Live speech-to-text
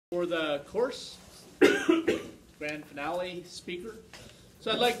For the course, grand finale speaker. So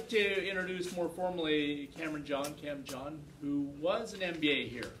I'd like to introduce more formally Cam John, who was an MBA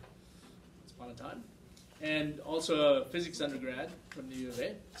here once upon a time, and also a physics undergrad from the U of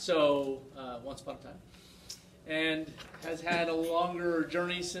A, so once upon a time, and has had a longer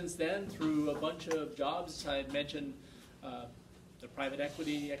journey since then through a bunch of jobs. I had mentioned the private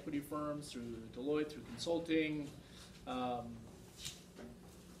equity firms, through Deloitte, through consulting,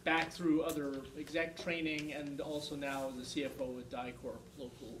 back through other exec training, and also now as a CFO with DICORP,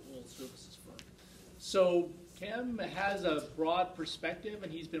 local oil services firm. So Cam has a broad perspective,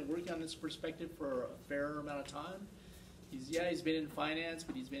 and he's been working on this perspective for a fair amount of time. He's been in finance,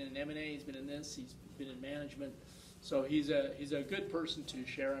 but he's been in M&A, he's been in this, he's been in management. So he's a good person to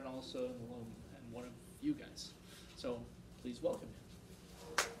share, and also and one of you guys. So please welcome him.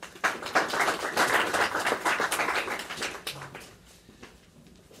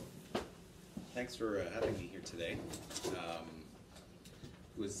 Thanks for having me here today. It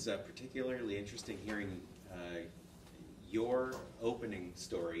was particularly interesting hearing your opening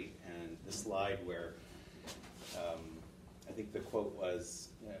story and the slide where I think the quote was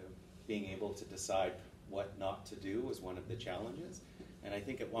being able to decide what not to do was one of the challenges. And I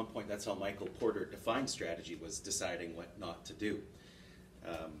think at one point that's how Michael Porter defined strategy, was deciding what not to do.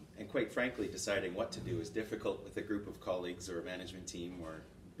 And quite frankly, deciding what to do is difficult with a group of colleagues or a management team or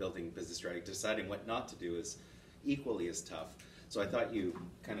building business strategy. Deciding what not to do is equally as tough. So I thought you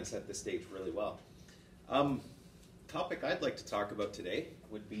kind of set the stage really well. Topic I'd like to talk about today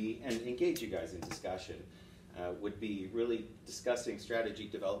would be, and engage you guys in discussion, would be really discussing strategy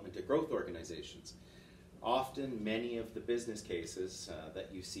development at growth organizations. Often, many of the business cases that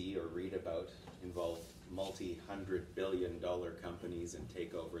you see or read about involve multi-hundred-billion-dollar companies and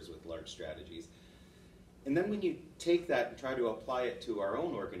takeovers with large strategies. And then when you take that and try to apply it to our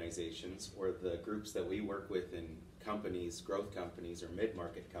own organizations or the groups that we work with in companies, growth companies or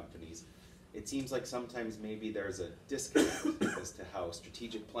mid-market companies, it seems like sometimes maybe there's a disconnect as to how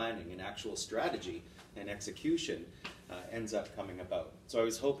strategic planning and actual strategy and execution ends up coming about. So I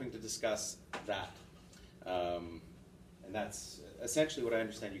was hoping to discuss that. And that's essentially what I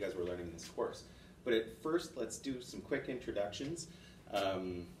understand you guys were learning in this course. But at first, let's do some quick introductions.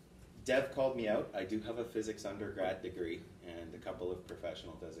 Dev called me out. I do have a physics undergrad degree and a couple of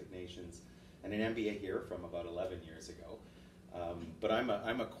professional designations and an MBA here from about 11 years ago. But I'm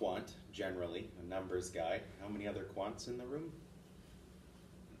a quant, generally, a numbers guy. How many other quants in the room?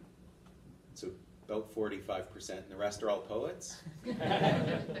 So about 45%, and the rest are all poets?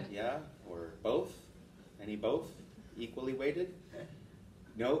 Yeah, or both? Any both? Equally weighted?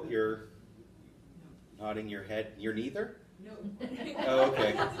 No, you're nodding your head. You're neither? No. Oh,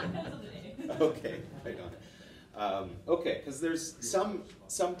 okay. Okay, right on. Okay, because there's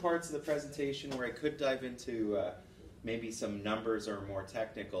some parts of the presentation where I could dive into maybe some numbers or more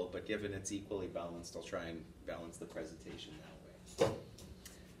technical, but given it's equally balanced, I'll try and balance the presentation that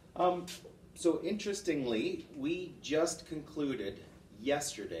way. So interestingly, we just concluded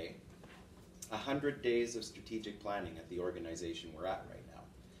yesterday 100 days of strategic planning at the organization we're at right now.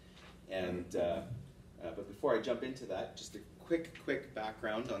 And but before I jump into that, just a quick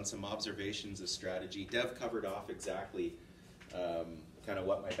background on some observations of strategy. Dev covered off exactly kind of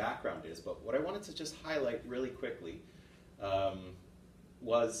what my background is, but what I wanted to just highlight really quickly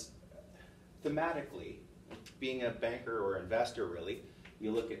was thematically, being a banker or investor really,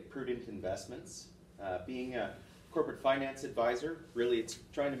 you look at prudent investments. Being a corporate finance advisor, really it's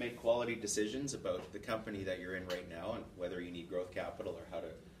trying to make quality decisions about the company that you're in right now and whether you need growth capital or how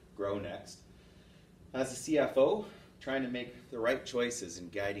to grow next. As a CFO, trying to make the right choices in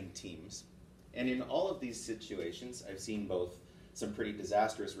guiding teams. And in all of these situations, I've seen both some pretty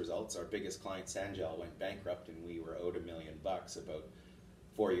disastrous results. Our biggest client, Sanjel, went bankrupt and we were owed $1 million about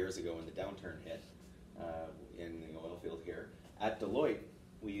 4 years ago when the downturn hit in the oil field here. At Deloitte,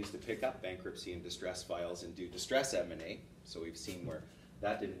 we used to pick up bankruptcy and distress files and do distress M&A. So we've seen where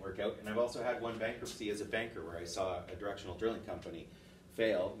that didn't work out. And I've also had one bankruptcy as a banker where I saw a directional drilling company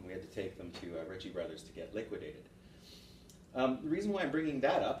fail, and we had to take them to Ritchie Brothers to get liquidated. The reason why I'm bringing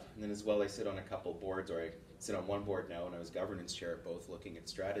that up, and then as well I sit on a couple boards, or I sit on one board now, and I was governance chair at both looking at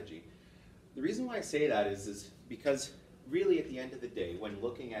strategy. The reason why I say that is because really at the end of the day, when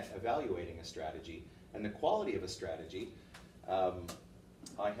looking at evaluating a strategy and the quality of a strategy,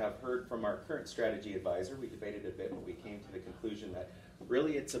 I have heard from our current strategy advisor, we debated a bit, but we came to the conclusion that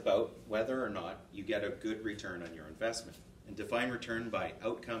really it's about whether or not you get a good return on your investment. And define return by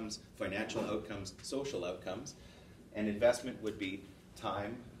outcomes, financial outcomes, social outcomes, and investment would be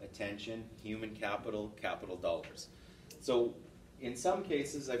time, attention, human capital, capital dollars. So In some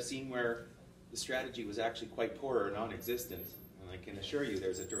cases, I've seen where the strategy was actually quite poor or non-existent, and I can assure you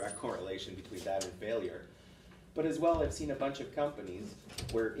there's a direct correlation between that and failure. But as well, I've seen a bunch of companies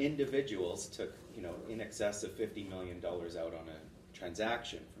where individuals took, in excess of $50 million out on a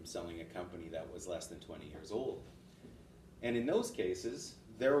transaction from selling a company that was less than 20 years old. And in those cases,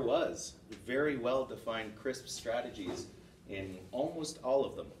 there was very well-defined, crisp strategies in almost all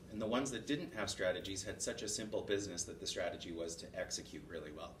of them. And the ones that didn't have strategies had such a simple business that the strategy was to execute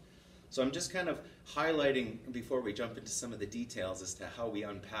really well. So I'm just kind of highlighting, before we jump into some of the details, as to how we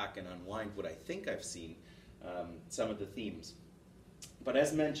unpack and unwind what I think I've seen, some of the themes. But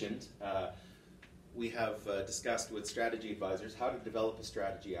as mentioned, we have discussed with strategy advisors how to develop a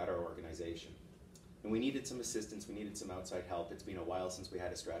strategy at our organization. And we needed some assistance, we needed some outside help. It's been a while since we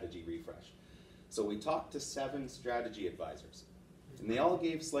had a strategy refresh. So we talked to 7 strategy advisors. And they all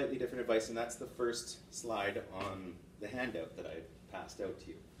gave slightly different advice, and that's the first slide on the handout that I passed out to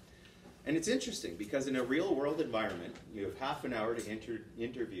you. And it's interesting because in a real world environment, you have half an hour to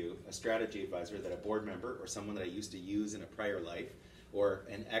interview a strategy advisor that a board member or someone that I used to use in a prior life, or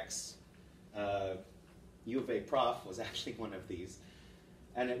an ex U of A prof was actually one of these.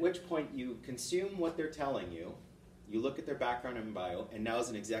 And at which point you consume what they're telling you, you look at their background and bio, and now as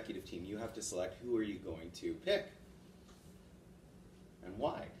an executive team, you have to select who are you going to pick and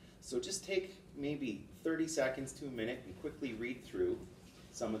why. So just take maybe 30 seconds to a minute and quickly read through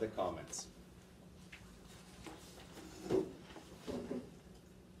some of the comments. Oh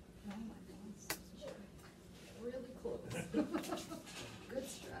my gosh, really close. Good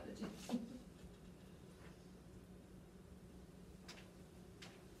strategy.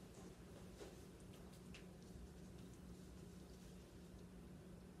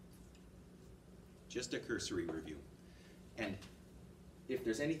 Just a cursory review. And if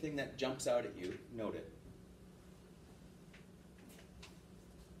there's anything that jumps out at you, note it.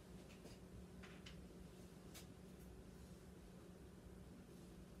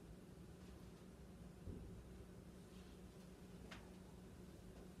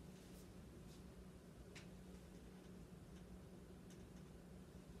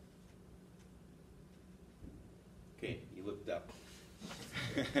 Okay, you looked up.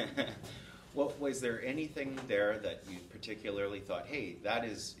 Well, was there anything there that you particularly thought, hey, that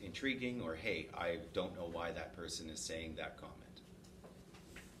is intriguing, or hey, I don't know why that person is saying that comment?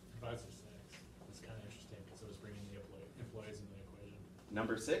 Advisor 6. It's kind of interesting because it was bringing the employees into the equation.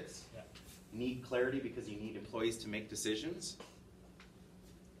 Number 6? Yeah. Need clarity because you need employees to make decisions.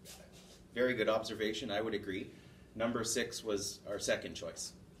 Very good observation, I would agree. Number 6 was our second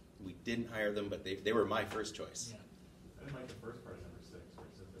choice. We didn't hire them, but they were my first choice. Yeah. I didn't like the first part of number 6, where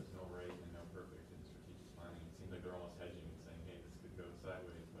it said there's no right and no perfect in strategic planning. It seems like they're almost hedging and saying, hey, this could go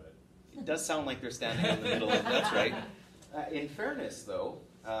sideways, but... It does sound like they're standing in the middle of, that's right. In fairness, though,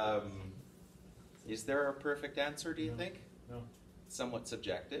 is there a perfect answer, do you think? No. Somewhat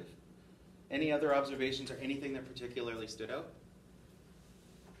subjective. Any other observations or anything that particularly stood out?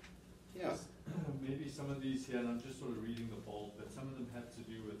 Yeah. Maybe some of these here, and I'm just sort of reading the bold, but some of them have to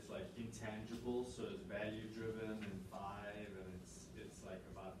do with like intangibles, so it's value driven in 5, and it's like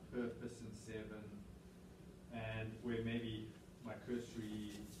about purpose in 7, and where maybe my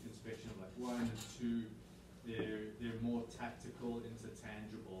cursory inspection of like 1 and 2, they're more tactical into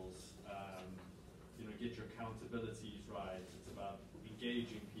tangibles. Get your accountabilities right. It's about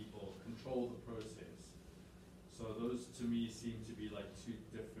engaging people, control the process. So those to me seem to be like 2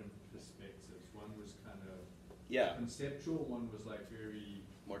 different perspectives. One was kind of conceptual, one was like very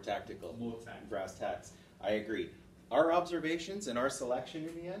more tactical. Brass tacks. I agree. Our observations and our selection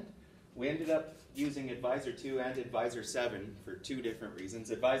in the end, we ended up using Advisor 2 and Advisor 7 for 2 different reasons.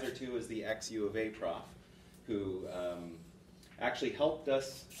 Advisor 2 is the ex-U of A prof who actually helped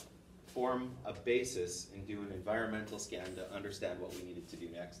us form a basis and do an environmental scan to understand what we needed to do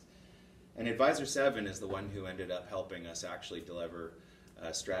next. And Advisor 7 is the one who ended up helping us actually deliver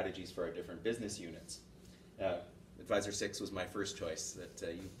strategies for our different business units. Advisor 6 was my first choice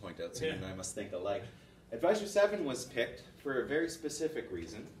that you point out, so you and I must think alike. Advisor 7 was picked for a very specific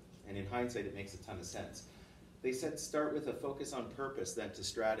reason, and in hindsight it makes a ton of sense. They said start with a focus on purpose, then to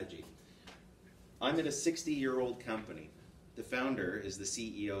strategy. I'm at a 60-year-old company. The founder is the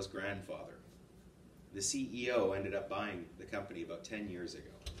CEO's grandfather. The CEO ended up buying the company about 10 years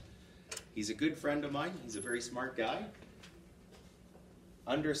ago. He's a good friend of mine. He's a very smart guy.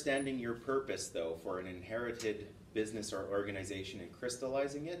 Understanding your purpose, though, for an inherited business or organization and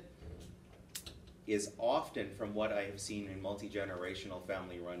crystallizing it is often, from what I have seen in multi-generational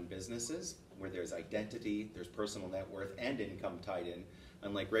family-run businesses, where there's identity, there's personal net worth, and income tied in,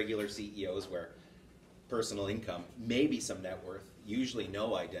 unlike regular CEOs where personal income, maybe some net worth, usually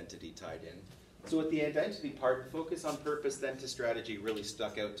no identity tied in. So with the identity part, the focus on purpose then to strategy really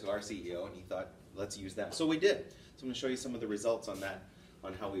stuck out to our CEO, and he thought, let's use that. So we did. So I'm going to show you some of the results on that,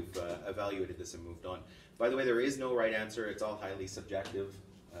 on how we've evaluated this and moved on. By the way, there is no right answer. It's all highly subjective.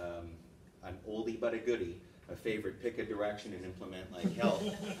 An oldie but a goodie, a favorite, pick a direction and implement like hell.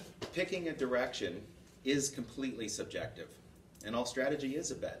 Picking a direction is completely subjective, and all strategy is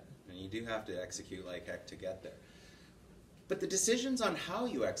a bet, and you do have to execute like heck to get there. But the decisions on how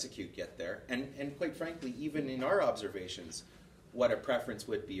you execute get there, and quite frankly, even in our observations, what a preference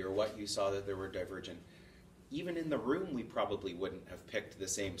would be or what you saw that there were divergent, even in the room we probably wouldn't have picked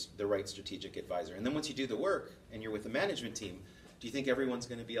the right strategic advisor. And then once you do the work and you're with the management team, do you think everyone's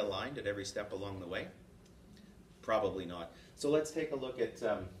going to be aligned at every step along the way? Probably not. So let's take a look at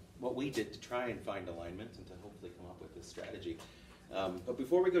what we did to try and find alignment and to hopefully come up with this strategy. But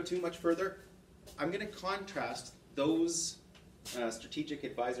before we go too much further, I'm going to contrast those strategic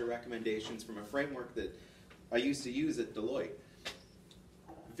advisor recommendations from a framework that I used to use at Deloitte.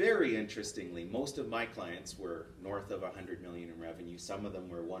 Very interestingly, most of my clients were north of 100 million in revenue. Some of them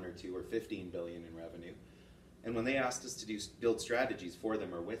were 1 or 2 or 15 billion in revenue. And when they asked us to build strategies for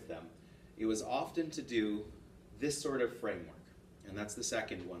them or with them, it was often to do this sort of framework. And that's the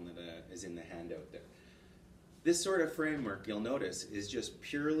second one that is in the handout there. This sort of framework, you'll notice, is just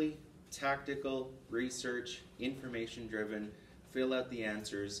purely tactical, research, information-driven, fill out the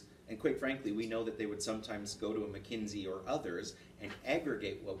answers, and quite frankly, we know that they would sometimes go to a McKinsey or others and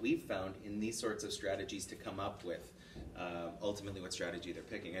aggregate what we've found in these sorts of strategies to come up with ultimately what strategy they're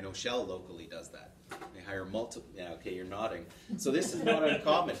picking. I know Shell locally does that. They hire multiple, yeah, okay, you're nodding. So this is not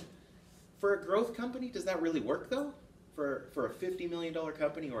uncommon. For a growth company, does that really work though? For a $50 million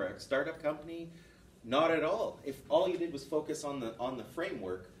company or a startup company? Not at all. If all you did was focus on the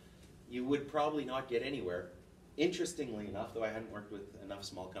framework, you would probably not get anywhere. Interestingly enough, though, I hadn't worked with enough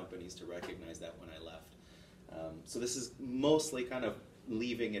small companies to recognize that when I left. So this is mostly kind of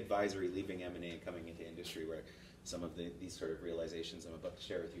leaving advisory, leaving M&A and coming into industry where some of these sort of realizations I'm about to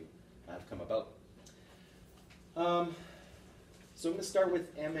share with you have come about. So I'm going to start with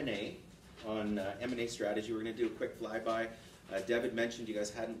M&A. On M&A strategy, we're going to do a quick flyby. Dev mentioned you guys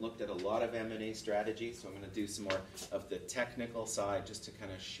hadn't looked at a lot of M&A strategy, so I'm going to do some more of the technical side just to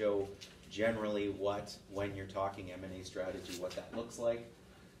kind of show generally when you're talking M&A strategy, what that looks like.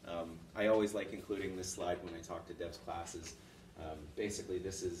 I always like including this slide when I talk to Dev's classes. Basically,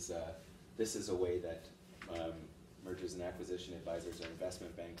 this is a way that mergers and acquisition advisors or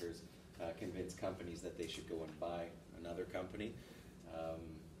investment bankers convince companies that they should go and buy another company.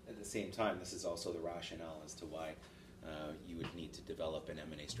 At the same time, this is also the rationale as to why you would need to develop an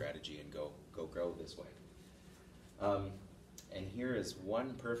M&A strategy and go grow this way. And here is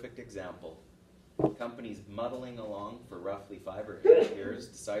one perfect example. Companies muddling along for roughly 5 or 8 years,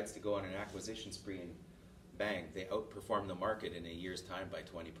 decides to go on an acquisition spree and bang, they outperform the market in a year's time by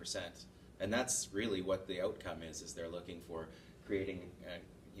 20%. And that's really what the outcome is they're looking for creating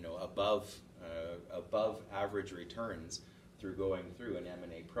above average returns through going through an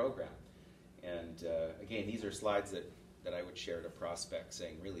M&A program. And again, these are slides that I would share to prospects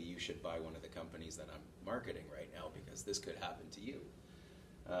saying, really, you should buy one of the companies that I'm marketing right now because this could happen to you.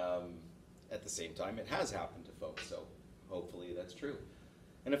 At the same time, it has happened to folks, so hopefully that's true.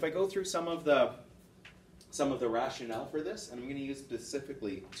 And if I go through some of the rationale for this, and I'm going to use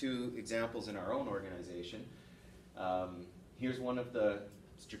specifically 2 examples in our own organization. Here's one of the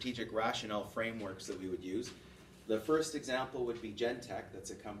strategic rationale frameworks that we would use. The first example would be Gentech.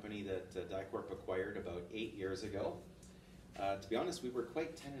 That's a company that DICORP acquired about 8 years ago. To be honest, we were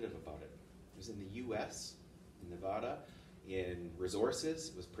quite tentative about it. It was in the US, in Nevada, in resources.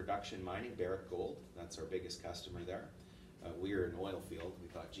 It was production mining, Barrick Gold. That's our biggest customer there. We were an oil field. We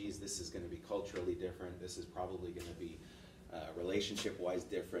thought, geez, this is going to be culturally different. This is probably going to be relationship-wise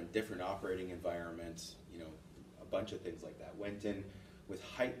different operating environment, a bunch of things like that. Went in with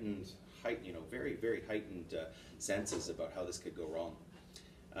very, very heightened senses about how this could go wrong.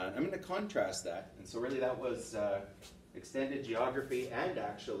 I'm going to contrast that, and so really that was extended geography and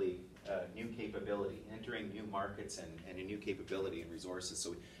actually new capability, entering new markets and a new capability and resources.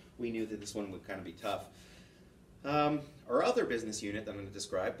 So we knew that this one would kind of be tough. Our other business unit that I'm going to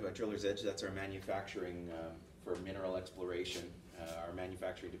describe, Driller's Edge, that's our manufacturing for mineral exploration, our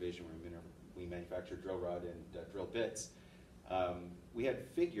manufacturing division where we manufacture drill rod and drill bits. We had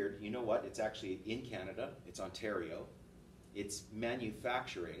figured, you know what, it's actually in Canada, it's Ontario, it's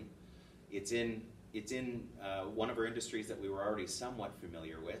manufacturing, it's in one of our industries that we were already somewhat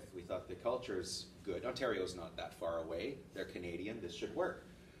familiar with. We thought the culture's good. Ontario's not that far away, they're Canadian, this should work.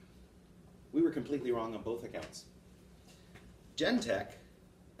 We were completely wrong on both accounts. Gentech,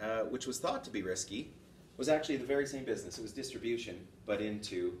 which was thought to be risky, was actually the very same business. It was distribution, but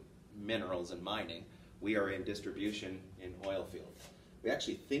into minerals and mining. We are in distribution in oil field. We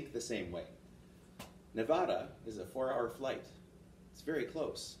actually think the same way. Nevada is a 4-hour flight. It's very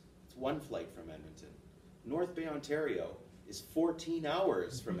close. It's one flight from Edmonton. North Bay, Ontario is 14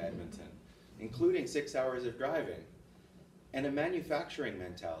 hours from Edmonton, including 6 hours of driving. And a manufacturing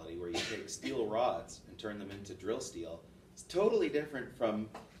mentality where you take steel rods and turn them into drill steel is totally different from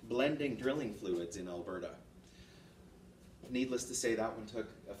blending drilling fluids in Alberta. Needless to say, that one took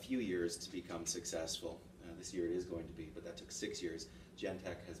a few years to become successful. This year it is going to be, but that took 6 years.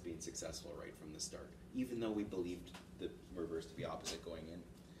 Gentech has been successful right from the start, even though we believed the reverse to be opposite going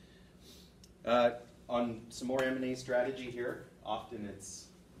in. On some more M&A strategy here, often it's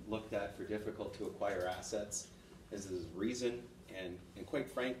looked at for difficult to acquire assets as a reason, and quite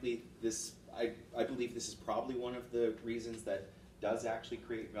frankly, I believe this is probably one of the reasons that does actually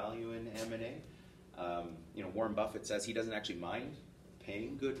create value in M&A. Warren Buffett says he doesn't actually mind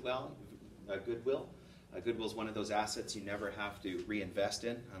paying goodwill. Goodwill is one of those assets you never have to reinvest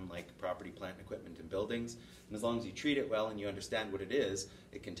in, unlike property, plant, equipment, and buildings. And as long as you treat it well and you understand what it is,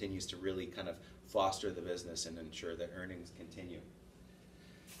 it continues to really kind of foster the business and ensure that earnings continue.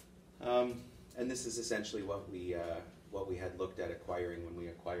 And this is essentially what we had looked at acquiring when we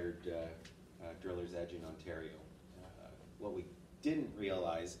acquired Driller's Edge in Ontario. What we didn't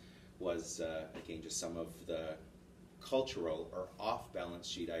realize was, again, just some of the cultural or off-balance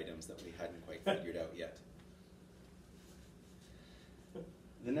sheet items that we hadn't quite figured out yet.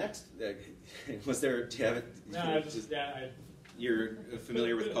 The next, was there, do you have it? No, You're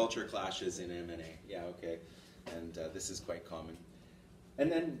familiar with culture clashes in M&A. Yeah, okay. And this is quite common.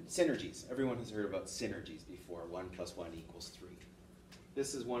 And then synergies. Everyone has heard about synergies before. 1 + 1 = 3.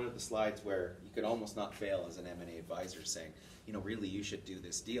 This is one of the slides where you could almost not fail as an M&A advisor saying, really you should do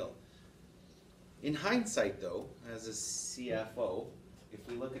this deal. In hindsight though, as a CFO, if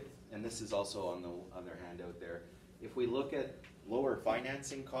we look at, and this is also on the other handout there, if we look at lower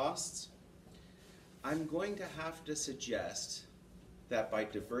financing costs, I'm going to have to suggest that by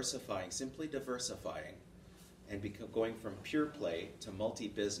simply diversifying, and going from pure play to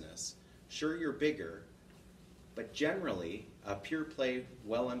multi-business, sure you're bigger, but generally a pure play,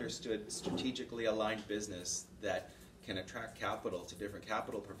 well understood, strategically aligned business that can attract capital to different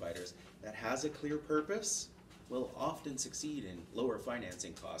capital providers that has a clear purpose will often succeed in lower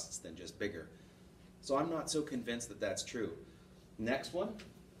financing costs than just bigger. So I'm not so convinced that that's true. Next one,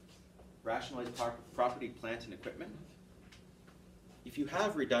 rationalize property, plant, and equipment. If you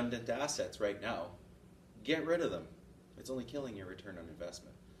have redundant assets right now, get rid of them. It's only killing your return on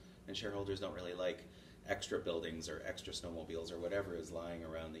investment. And shareholders don't really like extra buildings or extra snowmobiles or whatever is lying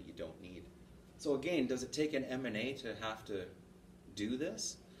around that you don't need. So again, does it take an M&A to have to do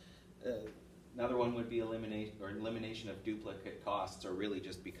this? Another one would be elimination of duplicate costs or really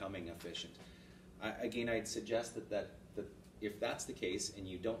just becoming efficient. Again, I'd suggest that if that's the case and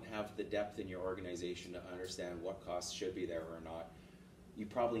you don't have the depth in your organization to understand what costs should be there or not, you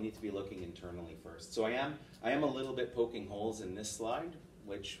probably need to be looking internally first. So I am a little bit poking holes in this slide,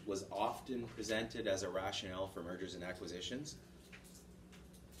 which was often presented as a rationale for mergers and acquisitions.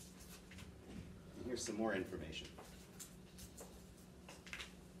 And here's some more information.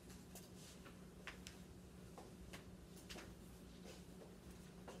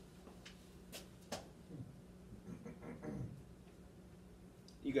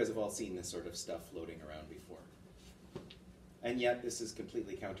 You guys have all seen this sort of stuff floating around before. And yet this is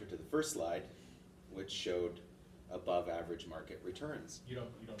completely counter to the first slide, which showed above average market returns. You don't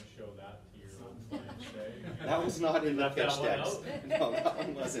show that to your clients today. That was not in the Left pitch that one decks. out? No, that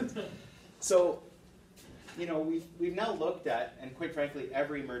one wasn't. So, we've now looked at, and quite frankly,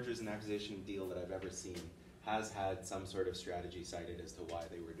 every mergers and acquisition deal that I've ever seen has had some sort of strategy cited as to why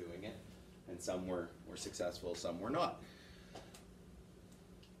they were doing it, and some were successful, some were not.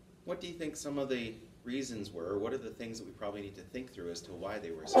 What do you think some of the reasons were? What are the things that we probably need to think through as to why they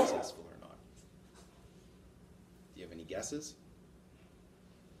were successful or not? Do you have any guesses?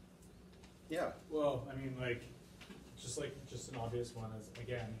 Yeah. Well, I mean, just an obvious one is,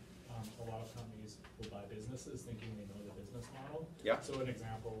 again, a lot of companies will buy businesses thinking they know the business model. Yeah. So an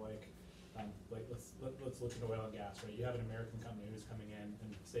example, let's look at oil and gas, right? You have an American company who's coming in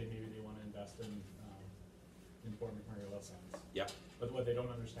and say maybe they want to invest in Fort McMurray oil sands. Yeah. But what they don't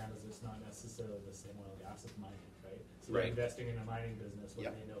understand is it's not necessarily the same oil and gas as mining, right? So Right. they're investing in a mining business when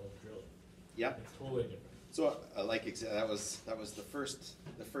Yep. they know drilling. Yeah. It's totally different. So that was the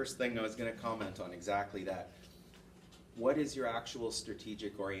first thing I was going to comment on, exactly that. what is your actual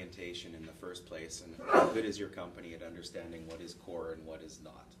strategic orientation in the first place, and how good is your company at understanding what is core and what is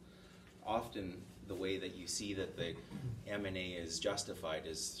not? Often the way that you see that the M&A is justified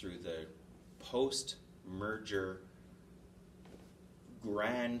is through the post-merger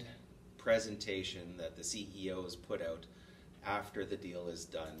grand presentation that the CEOs put out after the deal is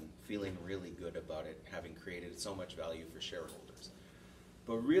done, feeling really good about it, having created so much value for shareholders.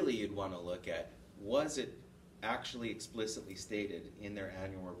 But really you'd want to look at, was it actually explicitly stated in their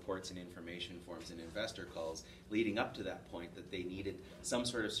annual reports and information forms and investor calls leading up to that point that they needed some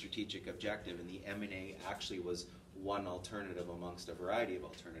sort of strategic objective, and the M&A actually was one alternative amongst a variety of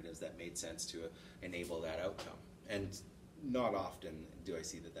alternatives that made sense to enable that outcome. And not often do I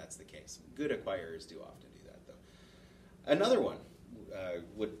see that that's the case. Good acquirers do often do that, though. Another one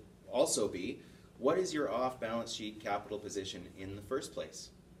would also be, what is your off-balance sheet capital position in the first place?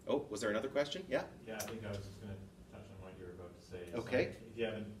 Oh, was there another question? Yeah? Yeah, I think I was just going to touch on what you were about to say. It's Okay. Like, if you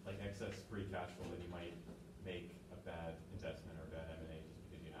have excess free cash flow, then you might make a bad investment or a bad M&A just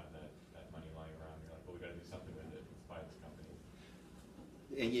because you have that money lying around. You're like, well, we got to do something with it. Let's buy this company.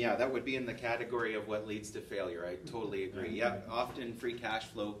 And yeah, that would be in the category of what leads to failure. I totally agree. Yeah, often free cash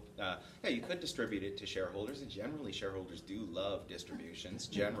flow, yeah, you could distribute it to shareholders, and generally shareholders do love distributions,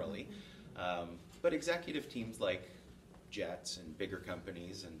 generally. But executive teams like Jets and bigger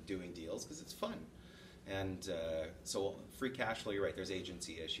companies and doing deals because it's fun. And so free cash flow, you're right, there's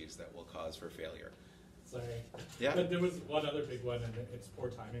agency issues that will cause for failure. Sorry. Yeah. But there was one other big one, and it's poor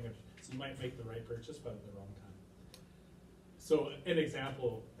timing. So you might make the right purchase, but at the wrong time. So an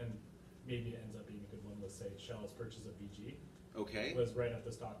example, and maybe it ends up being a good one, was say Shell's purchase of BG. Okay. Was right at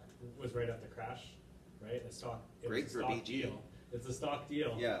the crash, right? A stock. Great for BG. Deal. It's a stock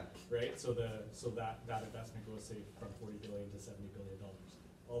deal. Yeah. Right. So that investment goes say from $40 billion to $70 billion.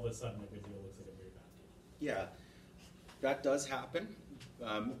 All of a sudden, a good deal looks like a very bad deal. Yeah, that does happen.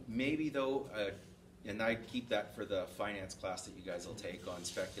 Maybe though, and I'd keep that for the finance class that you guys will take on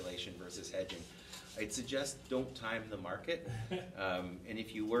speculation versus hedging. I'd suggest don't time the market. And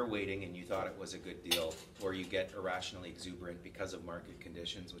if you were waiting and you thought it was a good deal, or you get irrationally exuberant because of market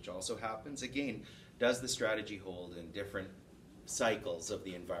conditions, which also happens, again, does the strategy hold in different cycles of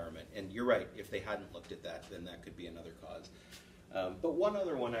the environment? And you're right, if they hadn't looked at that, then that could be another cause. But one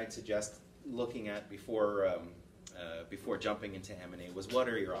other one I'd suggest looking at before jumping into M&A was, what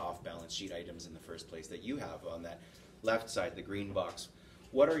are your off-balance sheet items in the first place that you have on that left side, the green box?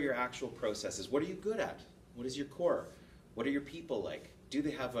 What are your actual processes? What are you good at? What is your core? What are your people like? Do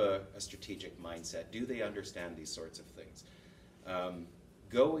they have a strategic mindset? Do they understand these sorts of things?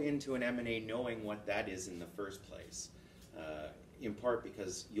 Go into an M&A knowing what that is in the first place, in part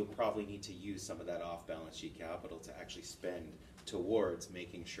because you'll probably need to use some of that off-balance sheet capital to actually spend towards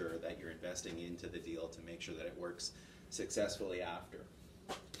making sure that you're investing into the deal to make sure that it works successfully after.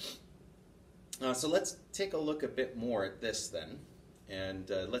 So let's take a look a bit more at this then,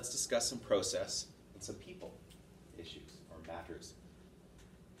 and let's discuss some process and some people issues or matters.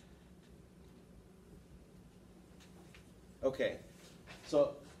 Okay,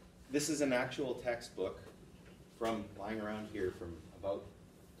 so this is an actual textbook from lying around here from about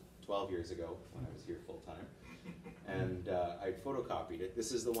 12 years ago when I was here full time. And I photocopied it.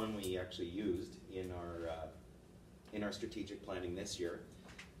 This is the one we actually used in our strategic planning this year.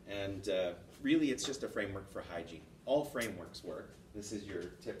 And really it's just a framework for hygiene. All frameworks work. This is your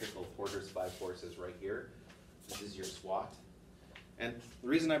typical Porter's 5 forces right here. This is your SWOT. And the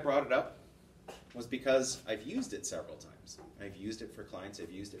reason I brought it up was because I've used it several times. I've used it for clients,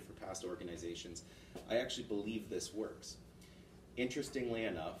 I've used it for past organizations. I actually believe this works. Interestingly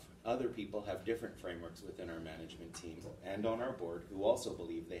enough, other people have different frameworks within our management team and on our board who also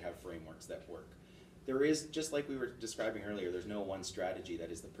believe they have frameworks that work. There is, just like we were describing earlier, there's no one strategy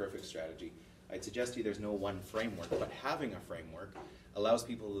that is the perfect strategy. I'd suggest to you there's no one framework, but having a framework allows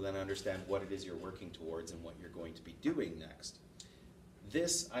people to then understand what it is you're working towards and what you're going to be doing next.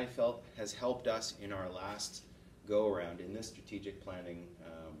 This, I felt, has helped us in our last go-around in this strategic planning,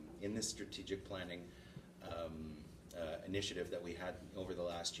 initiative that we had over the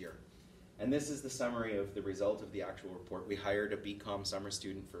last year. And this is the summary of the result of the actual report. We hired a BCom summer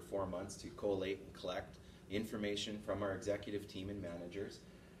student for 4 months to collate and collect information from our executive team and managers.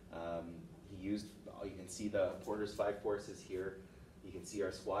 He used, you can see the Porter's 5 forces here. You can see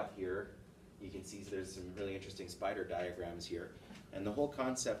our SWOT here. You can see there's some really interesting spider diagrams here. And the whole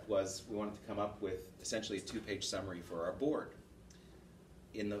concept was we wanted to come up with essentially a 2-page summary for our board.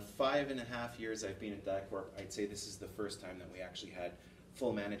 In the 5.5 years I've been at DICORP, I'd say this is the first time that we actually had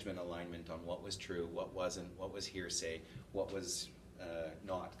full management alignment on what was true, what wasn't, what was hearsay, what was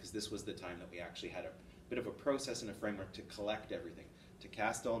not, because this was the time that we actually had bit of a process and a framework to collect everything, to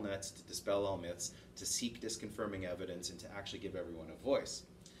cast all nets, to dispel all myths, to seek disconfirming evidence, and to actually give everyone a voice.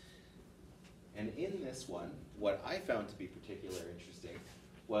 And in this one, what I found to be particularly interesting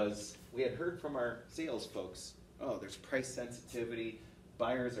was we had heard from our sales folks, oh, there's price sensitivity,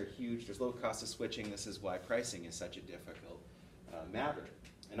 buyers are huge, there's low cost of switching, this is why pricing is such a difficult matter.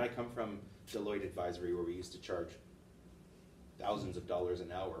 And I come from Deloitte Advisory, where we used to charge thousands of dollars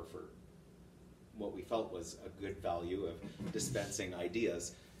an hour for what we felt was a good value of dispensing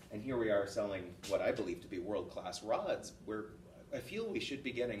ideas. And here we are selling what I believe to be world-class rods, where I feel we should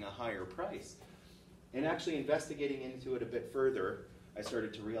be getting a higher price. And actually investigating into it a bit further, I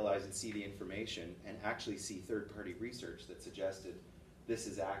started to realize and see the information and actually see third-party research that suggested this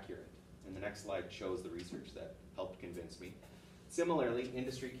is accurate. And the next slide shows the research that helped convince me. Similarly,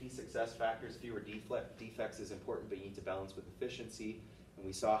 industry key success factors, fewer defects is important, but you need to balance with efficiency. And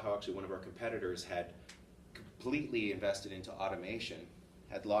we saw how actually one of our competitors had completely invested into automation,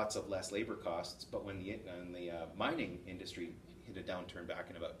 had lots of less labor costs, but when the mining industry hit a downturn back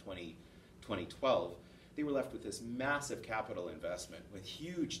in about 2012, they were left with this massive capital investment with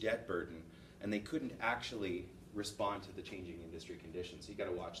huge debt burden, and they couldn't actually respond to the changing industry conditions. So you got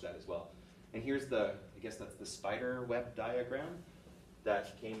to watch that as well. And here's the, I guess that's the spider web diagram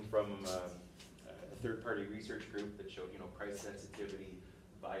that came from a third-party research group that showed, price sensitivity,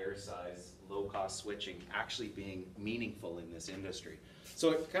 buyer size, low-cost switching actually being meaningful in this industry.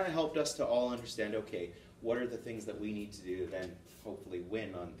 So it kind of helped us to all understand, okay, what are the things that we need to do to then hopefully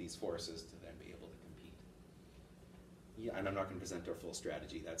win on these forces to then be able to compete. Yeah, and I'm not going to present our full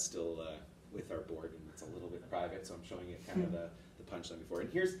strategy. That's still with our board, and it's a little bit private, so I'm showing you kind of the punchline before. And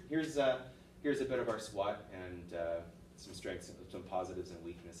here's a bit of our SWOT and some strengths, some positives and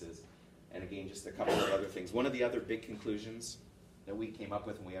weaknesses. And again, just a couple of other things. One of the other big conclusions that we came up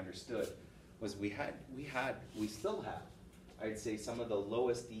with and we understood was we still have, I'd say, some of the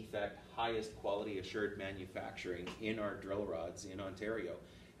lowest defect, highest quality assured manufacturing in our drill rods in Ontario.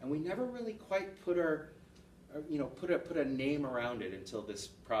 And we never really quite put put a name around it until this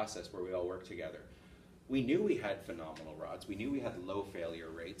process where we all work together. We knew we had phenomenal rods. We knew we had low failure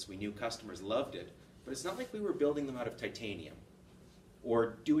rates. We knew customers loved it. But it's not like we were building them out of titanium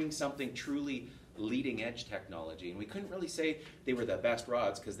or doing something truly leading edge technology. And we couldn't really say they were the best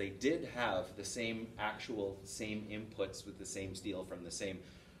rods because they did have the same inputs with the same steel from the same,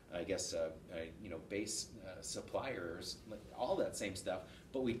 I guess, base suppliers, like all that same stuff.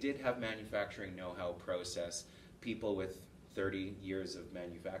 But we did have manufacturing know-how, process, people with 30 years of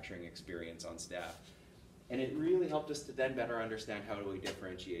manufacturing experience on staff. And it really helped us to then better understand how do we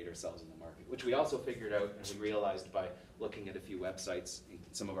differentiate ourselves in the market, which we also figured out and we realized by looking at a few websites.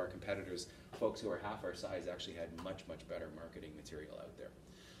 Some of our competitors, folks who are half our size, actually had much, much better marketing material out there.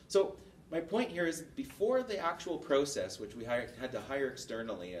 So my point here is before the actual process, which we had to hire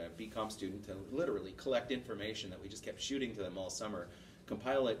externally, a BCom student to literally collect information that we just kept shooting to them all summer,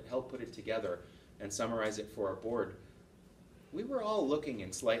 compile it, help put it together, and summarize it for our board, we were all looking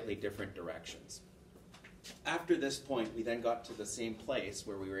in slightly different directions. After this point, we then got to the same place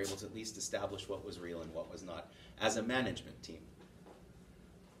where we were able to at least establish what was real and what was not as a management team.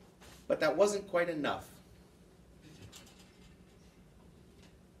 But that wasn't quite enough.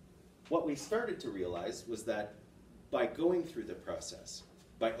 What we started to realize was that by going through the process,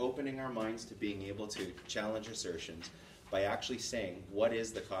 by opening our minds to being able to challenge assertions, by actually saying what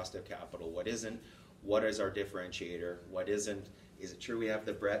is the cost of capital, what isn't, what is our differentiator, what isn't, is it true we have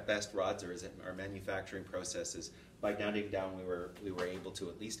the best rods or is it our manufacturing processes? By noting down, we were able to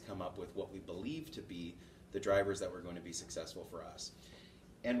at least come up with what we believe to be the drivers that were going to be successful for us.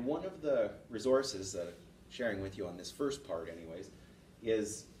 And one of the resources that I'm sharing with you on this first part anyways,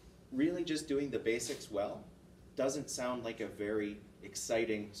 is really just doing the basics well. Doesn't sound like a very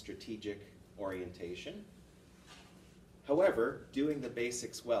exciting strategic orientation. However, doing the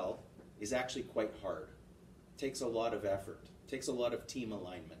basics well is actually quite hard. It takes a lot of effort. Takes a lot of team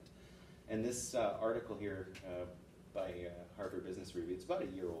alignment. And this article here by Harvard Business Review, it's about a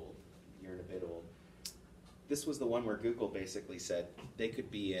year and a bit old. This was the one where Google basically said they could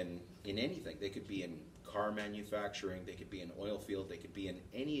be in anything. They could be in car manufacturing, they could be in oil field, they could be in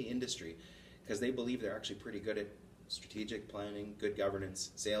any industry because they believe they're actually pretty good at strategic planning, good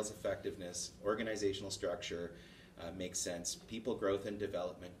governance, sales effectiveness, organizational structure, makes sense, people growth and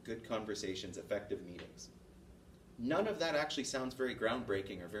development, good conversations, effective meetings. None of that actually sounds very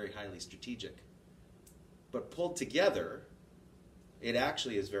groundbreaking or very highly strategic. But pulled together, it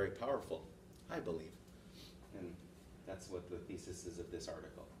actually is very powerful, I believe. And that's what the thesis is of this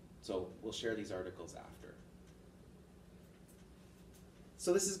article. So we'll share these articles after.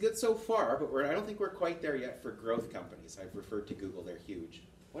 So this is good so far, but I don't think we're quite there yet for growth companies. I've referred to Google, they're huge.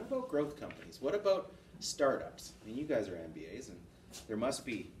 What about growth companies? What about startups? I mean, you guys are MBAs, and there must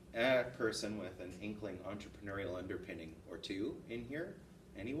be a person with an inkling entrepreneurial underpinning or two in here.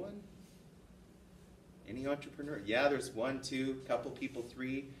 Anyone? Any entrepreneur? Yeah, there's 1, 2, couple people,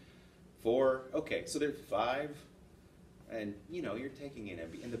 3, 4. Okay, so there's 5. And, you know, you're taking an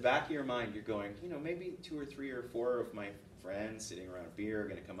MBA. In the back of your mind, you're going, you know, maybe 2 or 3 or 4 of my friends sitting around a beer are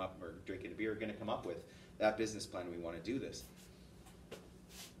going to come up, or drinking a beer, are going to come up with that business plan. We want to do this.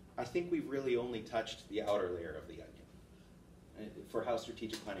 I think we've really only touched the outer layer of the onion for how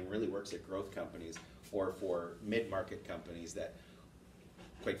strategic planning really works at growth companies or for mid-market companies that,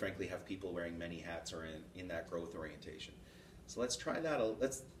 quite frankly, have people wearing many hats or in that growth orientation. So let's try that.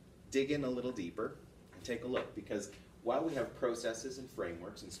 Let's dig in a little deeper and take a look, because while we have processes and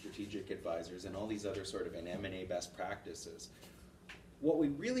frameworks and strategic advisors and all these other sort of an M&A best practices, what we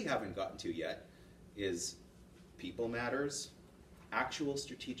really haven't gotten to yet is people matters, actual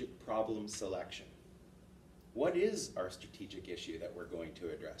strategic problem selection. What is our strategic issue that we're going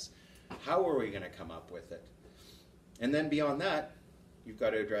to address? How are we going to come up with it? And then beyond that, you've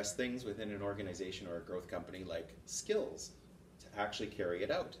got to address things within an organization or a growth company like skills to actually carry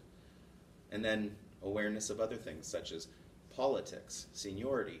it out. And then awareness of other things such as politics,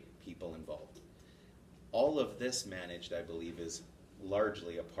 seniority, people involved. All of this managed, I believe, is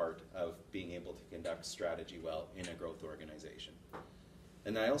largely a part of being able to conduct strategy well in a growth organization.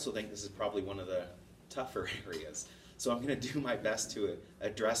 And I also think this is probably one of the tougher areas. So I'm going to do my best to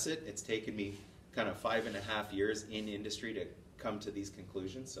address it. It's taken me kind of 5.5 years in industry to come to these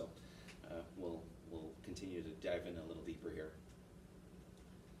conclusions, so we'll continue to dive in a little deeper here.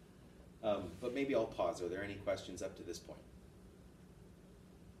 But maybe I'll pause. Are there any questions up to this point?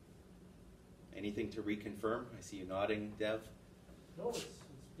 Anything to reconfirm? I see you nodding, Dev. No, it's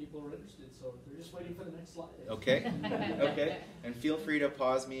people are interested, so they're just waiting for the next slide. Okay, okay. And feel free to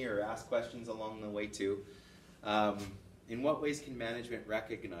pause me or ask questions along the way too. In what ways can management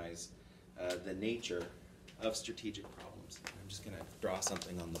recognize the nature of strategic problems? I'm just going to draw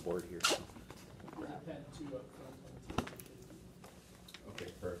something on the board here. There's a pen too up front.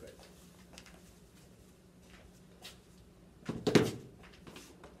 Okay, perfect.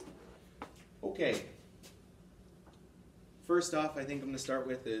 Okay. First off, I think I'm going to start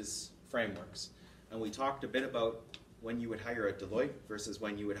with is frameworks. And we talked a bit about when you would hire a Deloitte versus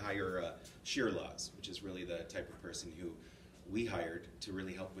when you would hire Shear Laws, which is really the type of person who we hired to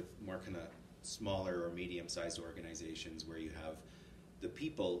really help with more kind of smaller or medium-sized organizations where you have the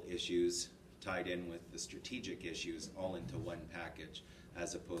people issues tied in with the strategic issues all into one package,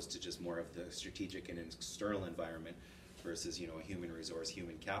 as opposed to just more of the strategic and external environment versus, you know, a human resource,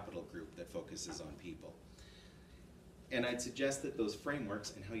 human capital group that focuses on people. And I'd suggest that those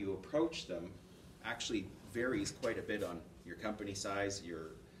frameworks and how you approach them actually varies quite a bit on your company size,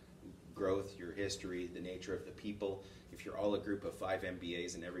 your growth, your history, the nature of the people. If you're all a group of 5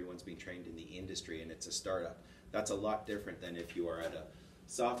 MBAs and everyone's being trained in the industry and it's a startup, that's a lot different than if you are at a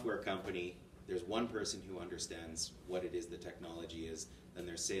software company. There's one person who understands what it is the technology is, then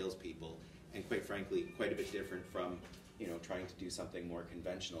there's salespeople, and quite frankly, quite a bit different from, you know, trying to do something more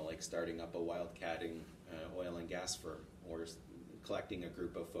conventional like starting up a wildcatting oil and gas firm or collecting a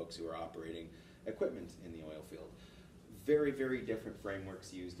group of folks who are operating equipment in the oil field. Very, very different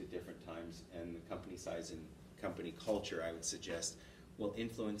frameworks used at different times, and the company size and company culture, I would suggest, will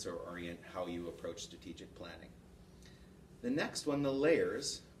influence or orient how you approach strategic planning. The next one, the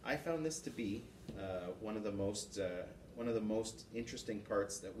layers, I found this to be one of the most interesting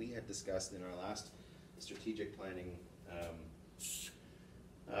parts that we had discussed in our last strategic planning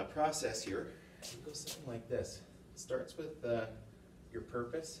process here. It goes something like this. It starts with your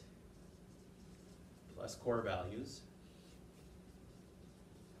purpose plus core values.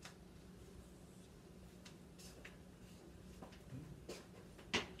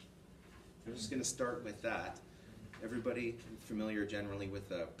 I'm just going to start with that. Everybody familiar generally with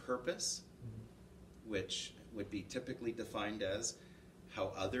a purpose, which would be typically defined as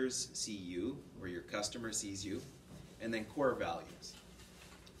how others see you or your customer sees you, and then core values.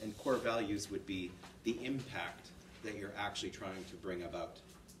 And core values would be the impact that you're actually trying to bring about.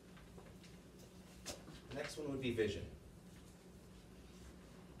 The next one would be vision.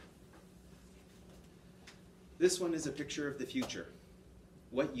 This one is a picture of the future.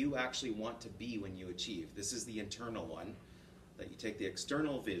 What you actually want to be when you achieve. This is the internal one, that you take the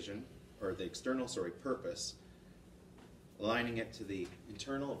external vision, or the external, purpose, aligning it to the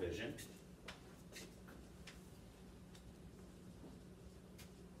internal vision.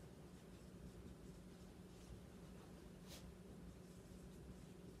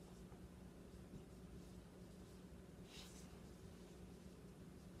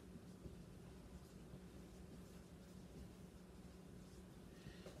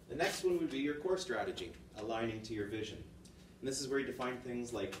 The next one would be your core strategy, aligning to your vision. And this is where you define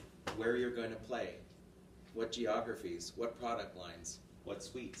things like where you're going to play, what geographies, what product lines, what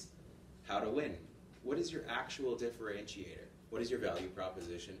suites, how to win. What is your actual differentiator? What is your value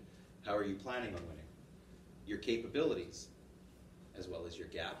proposition? How are you planning on winning? Your capabilities, as well as your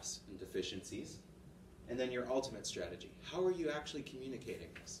gaps and deficiencies. And then your ultimate strategy. How are you actually communicating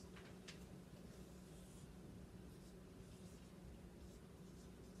this?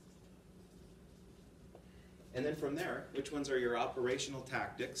 And then from there, which ones are your operational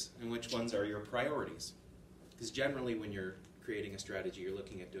tactics and which ones are your priorities? Because generally when you're creating a strategy, you're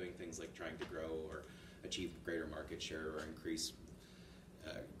looking at doing things like trying to grow or achieve greater market share or increase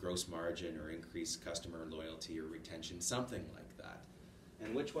gross margin or increase customer loyalty or retention, something like that.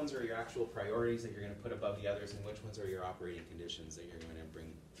 And which ones are your actual priorities that you're going to put above the others, and which ones are your operating conditions that you're going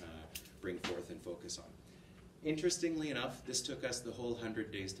to bring forth and focus on. Interestingly enough, this took us the whole 100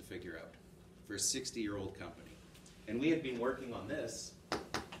 days to figure out for a 60-year-old company. And we had been working on this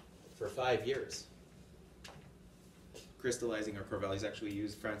for 5 years. Crystallizing our core values. Actually, we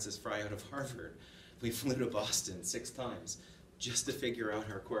used Francis Fry out of Harvard. We flew to Boston 6 times just to figure out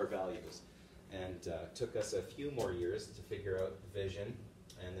our core values. And took us a few more years to figure out the vision.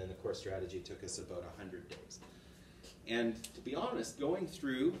 And then the core strategy took us about 100 days. And to be honest, going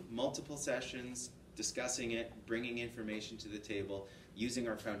through multiple sessions, discussing it, bringing information to the table, using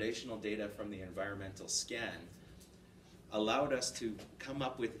our foundational data from the environmental scan, allowed us to come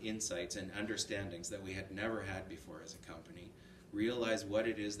up with insights and understandings that we had never had before as a company, realize what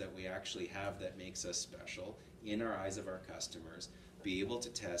it is that we actually have that makes us special in our eyes of our customers, be able to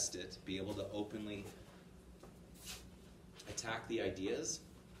test it, be able to openly attack the ideas,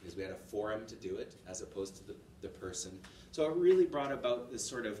 because we had a forum to do it as opposed to the person. So it really brought about this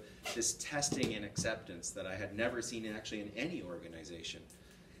sort of this testing and acceptance that I had never seen actually in any organization.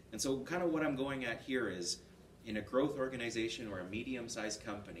 And so kind of what I'm going at here is, in a growth organization or a medium-sized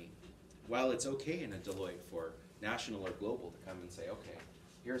company, while it's okay in a Deloitte for national or global to come and say, okay,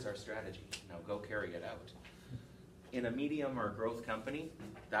 here's our strategy, now go carry it out. In a medium or growth company,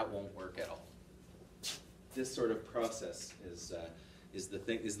 that won't work at all. This sort of process is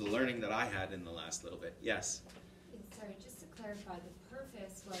the learning that I had in the last little bit. Yes? Sorry, just to clarify, the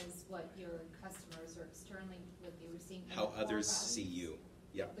purpose was what your customers or externally, what they were seeing. How others see you.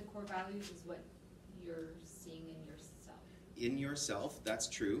 Yep. The core values is what you're seeing in yourself. In yourself, that's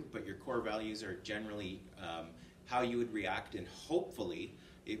true, but your core values are generally how you would react, and hopefully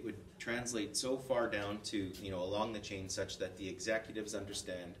it would translate so far down to, along the chain such that the executives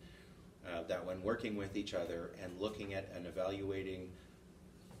understand that when working with each other and looking at and evaluating,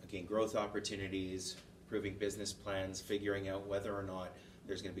 again, growth opportunities, approving business plans, figuring out whether or not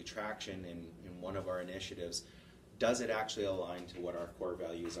there's going to be traction in one of our initiatives, does it actually align to what our core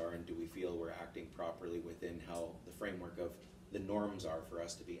values are, and do we feel we're acting properly within how the framework of the norms are for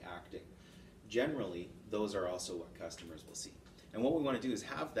us to be acting? Generally, those are also what customers will see. And what we want to do is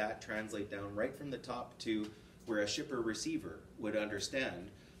have that translate down right from the top to where a shipper-receiver would understand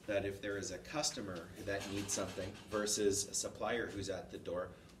that if there is a customer that needs something versus a supplier who's at the door,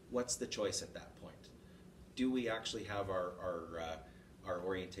 what's the choice at that point? Do we actually have our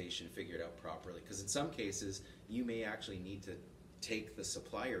orientation figured out properly? Because in some cases, you may actually need to take the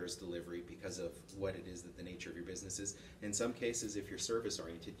supplier's delivery because of what it is that the nature of your business is. In some cases, if you're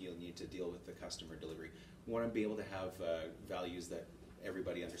service-oriented, you'll need to deal with the customer delivery. We want to be able to have values that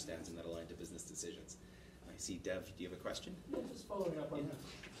everybody understands and that align to business decisions. I see, Dev, do you have a question? Yeah, just following up on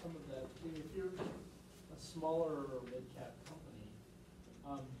some of that. If you're a smaller or mid-cap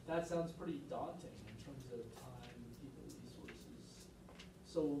company, that sounds pretty daunting in terms of time, people, resources.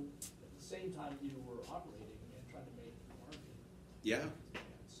 So at the same time, you were operating and trying to make margin. Yeah.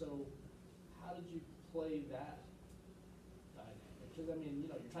 So how did you play that dynamic? Because I mean,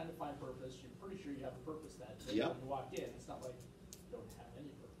 you're trying to find purpose. You're pretty sure you have a purpose that day when you walk in. It's not like you don't have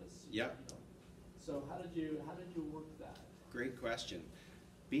any purpose. Yeah. So how did you work that? Great question.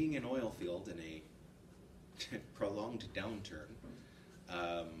 Being an oil field in a prolonged downturn,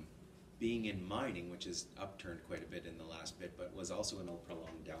 being in mining, which has upturned quite a bit in the last bit, but was also in a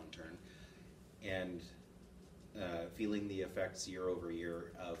prolonged downturn, and feeling the effects year over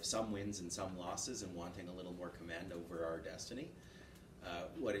year of some wins and some losses, and wanting a little more command over our destiny.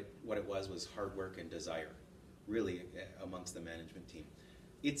 What it was hard work and desire, really, amongst the management team.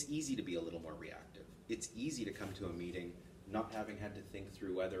 It's easy to be a little more reactive. It's easy to come to a meeting not having had to think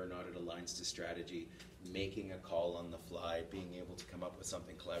through whether or not it aligns to strategy, making a call on the fly, being able to come up with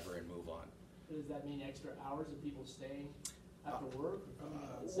something clever and move on. Does that mean extra hours of people staying after work or coming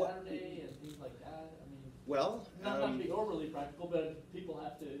on Saturday and things like that? I mean, Well, Not to be overly practical, but people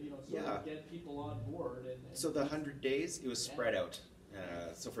have to, sort Yeah. of get people on board. And so the 100 days, it was spread out.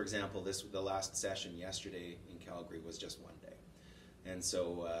 So for example, the last session yesterday in Calgary was just 1 day. And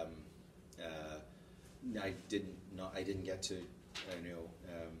so I didn't get to,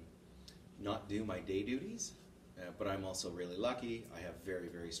 not do my day duties, but I'm also really lucky. I have very,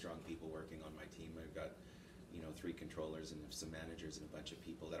 very strong people working on my team. I've got 3 controllers and some managers and a bunch of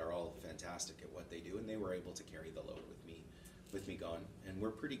people that are all fantastic at what they do, and they were able to carry the load with me gone. And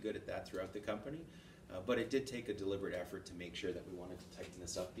we're pretty good at that throughout the company. But it did take a deliberate effort to make sure that we wanted to tighten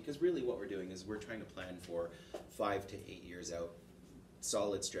this up, because really what we're doing is we're trying to plan for 5 to 8 years out,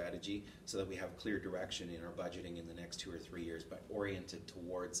 solid strategy, so that we have clear direction in our budgeting in the next 2 or 3 years, but oriented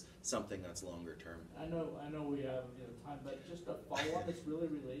towards something that's longer term. I know we have time, but just a follow-up that's really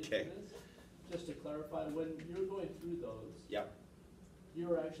related Okay. to this. Just to clarify, when you're going through those, Yep.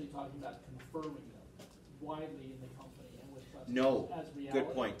 you're actually talking about confirming them widely in the company and with customers No, as reality.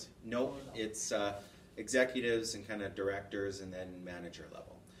 good point. No, Or no? it's executives and kind of directors and then manager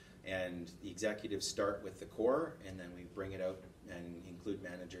level. And the executives start with the core, and then we bring it out and include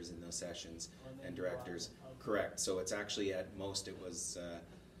managers in those sessions then and you broaden directors. it. Okay. Correct. So it's actually at most it was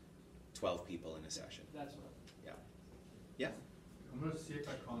 12 people in a session. That's what. Yeah. I'm going to see if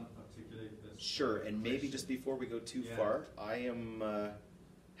I can't articulate this. Sure. And maybe question. just before we go too Yeah. far, I am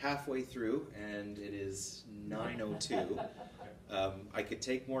halfway through, and it is 9:02. I could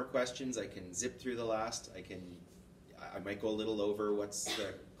take more questions. I can zip through the last. I might go a little over. What's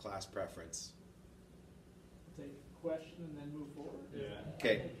the class preference? Take a question and then move forward. Yeah.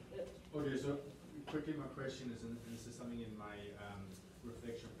 Okay. Okay, so quickly my question is, and this is something in my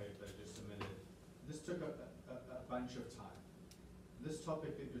reflection paper I just submitted. This took a bunch of time. This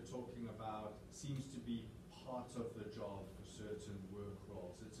topic that you're talking about seems to be part of the job for certain work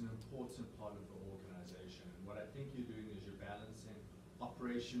roles. It's an important part of the organization. And what I think you're doing is you're balancing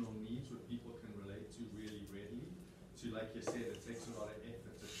operational needs, what people can relate to really readily, to, like you said, it takes a lot of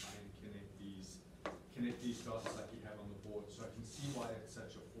effort to try and connect these dots like you have on the board. So I can see why it's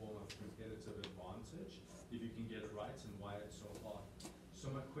such a form of competitive advantage if you can get it right, and why it's so hard.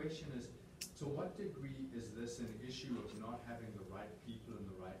 So my question is, to what degree is this an issue of not having the right people in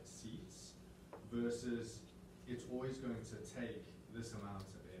the right seats versus it's always going to take this amount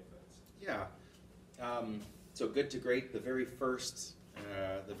of effort? Yeah. So good to great. The very first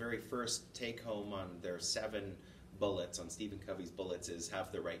take home on their 7 bullets, on Stephen Covey's bullets, is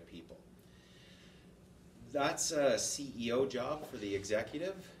have the right people. That's a CEO job for the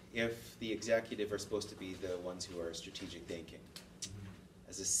executive, if the executive are supposed to be the ones who are strategic thinking.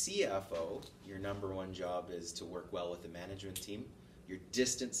 As a CFO, your number 1 job is to work well with the management team. Your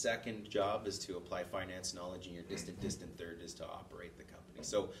distant second job is to apply finance knowledge, and your distant third is to operate the company.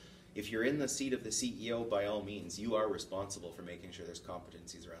 So if you're in the seat of the CEO, by all means, you are responsible for making sure there's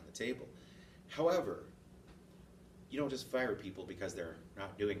competencies around the table. However, you don't just fire people because they're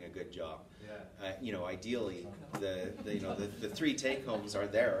not doing a good job. Yeah. Ideally, the 3 take-homes are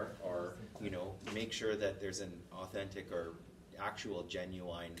there, or make sure that there's an authentic or actual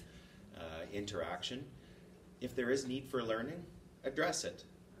genuine interaction. If there is need for learning, address it.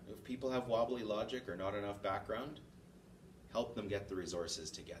 If people have wobbly logic or not enough background, help them get the resources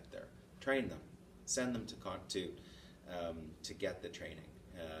to get there. Train them, send them to get the training,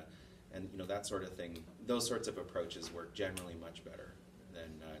 and that sort of thing. Those sorts of approaches work generally much better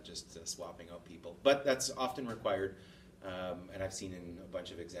than just swapping out people. But that's often required. And I've seen in a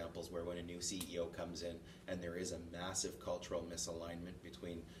bunch of examples where when a new CEO comes in and there is a massive cultural misalignment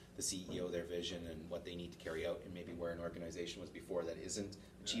between the CEO, their vision, and what they need to carry out, and maybe where an organization was before that isn't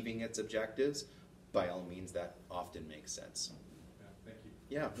achieving its objectives, by all means, that often makes sense. Yeah, thank you.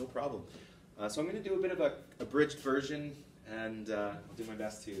 Yeah, no problem. So I'm going to do a bit of a abridged version, and I'll do my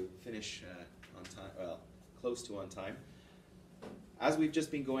best to finish on time, well, close to on time. As we've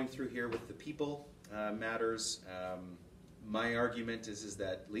just been going through here with the people matters, my argument is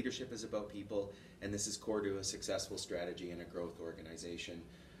that leadership is about people, and this is core to a successful strategy in a growth organization.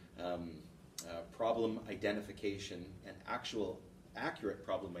 Problem identification and accurate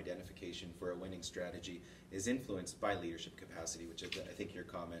problem identification for a winning strategy is influenced by leadership capacity, which is, I think, your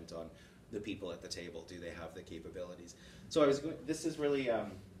comment on the people at the table. Do they have the capabilities? So this is really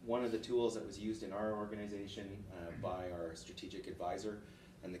one of the tools that was used in our organization by our strategic advisor.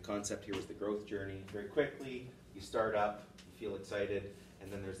 And the concept here was the growth journey. Very quickly, you start up, you feel excited,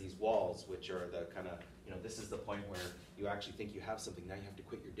 and then there's these walls, which are the kind of, this is the point where you actually think you have something. Now you have to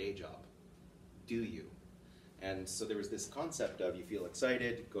quit your day job. Do you? And so there was this concept of you feel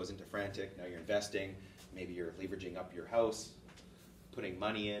excited, it goes into frantic, now you're investing, maybe you're leveraging up your house, putting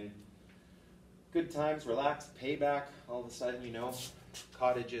money in. good times, relaxed, payback. All of a sudden, you know,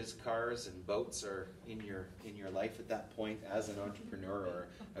 cottages, cars, and boats are in your life at that point as an entrepreneur or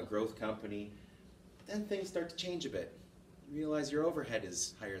a growth company. Then things start to change a bit. You realize your overhead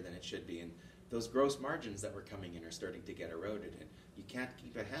is higher than it should be, and those gross margins that were coming in are starting to get eroded, and you can't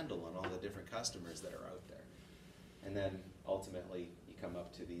keep a handle on all the different customers that are out there. And then ultimately you come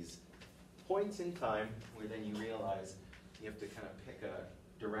up to these points in time where then you realize you have to kind of pick a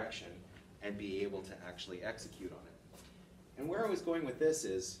direction and be able to actually execute on it. And where I was going with this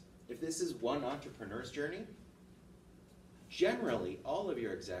is, if this is one entrepreneur's journey, generally all of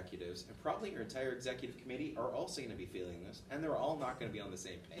your executives and probably your entire executive committee are also going to be feeling this, and they're all not going to be on the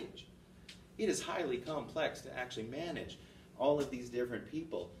same page. It is highly complex to actually manage all of these different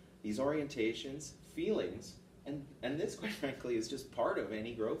people, these orientations, feelings, and this, quite frankly, is just part of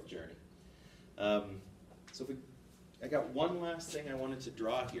any growth journey. So I got one last thing I wanted to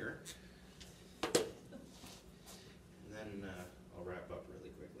draw here, and then I'll wrap up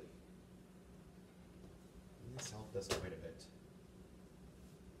really quickly. And this helped us quite a bit.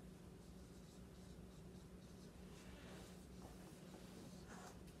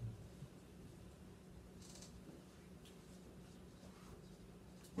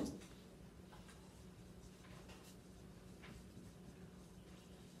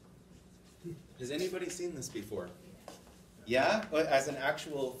 Has anybody seen this before? Yeah? As an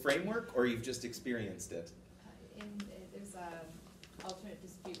actual framework, or you've just experienced it? There's a alternate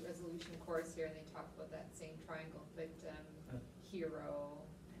dispute resolution course here, and they talk about that same triangle, but hero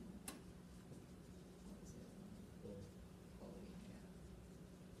and what was it?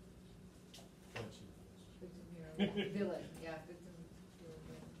 Victim, hero, yeah. Villain, yeah, victim, hero,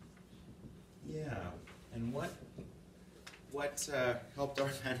 villain. Yeah, and what helped our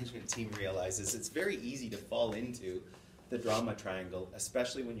management team realize is it's very easy to fall into the drama triangle,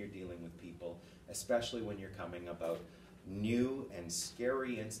 especially when you're dealing with people, especially when you're coming about new and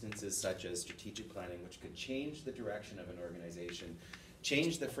scary instances such as strategic planning, which could change the direction of an organization,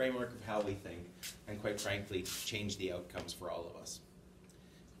 change the framework of how we think, and quite frankly, change the outcomes for all of us.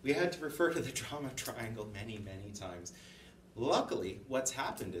 We had to refer to the drama triangle many, many times. Luckily, what's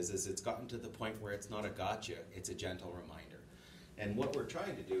happened is it's gotten to the point where it's not a gotcha, it's a gentle reminder. And what we're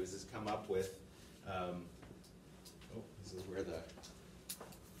trying to do is come up with, this is where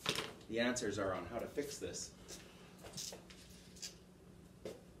the answers are on how to fix this.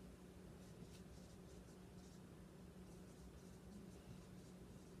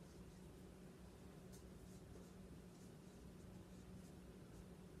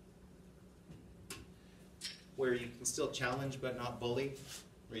 Where you can still challenge but not bully,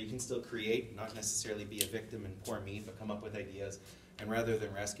 where you can still create, not necessarily be a victim and poor me, but come up with ideas, and rather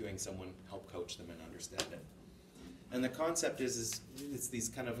than rescuing someone, help coach them and understand it. And the concept is it's these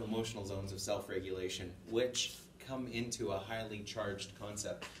kind of emotional zones of self-regulation which come into a highly charged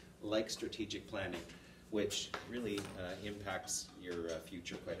concept like strategic planning, which really impacts your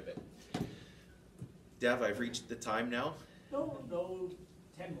future quite a bit. Dev, I've reached the time now. No,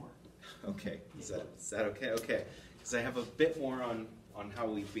 10 more. Okay, is that okay? Okay, because I have a bit more on how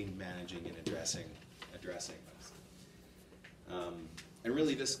we've been managing and addressing this. And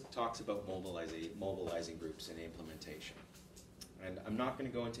really this talks about mobilizing groups and implementation. And I'm not going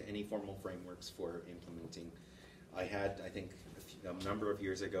to go into any formal frameworks for implementing. I had, I think, a number of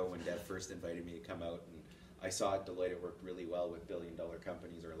years ago when Dev first invited me to come out, and I saw at Deloitte it worked really well with billion-dollar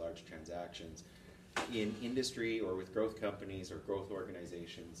companies or large transactions. In industry or with growth companies or growth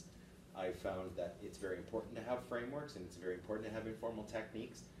organizations, I found that it's very important to have frameworks and it's very important to have informal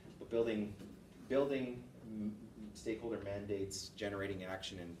techniques, but building stakeholder mandates, generating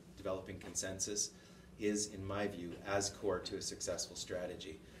action, and developing consensus is, in my view, as core to a successful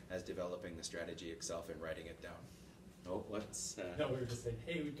strategy as developing the strategy itself and writing it down. Oh, what's... No, we were just saying,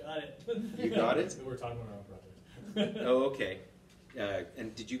 hey, we got it. You got it? We're talking about our own project. Oh, okay.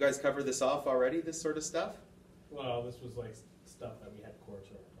 And did you guys cover this off already, this sort of stuff? Well, this was like stuff that we had core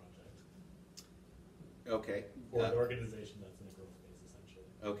to our project. Okay. For an organization that's in a growth phase, essentially.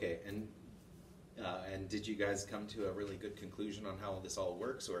 Okay, and did you guys come to a really good conclusion on how this all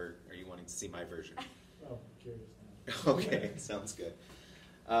works, or are you wanting to see my version? Oh, I'm curious now. Okay, sounds good.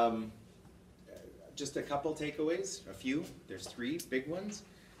 Just a couple takeaways, a few. There's 3 big ones.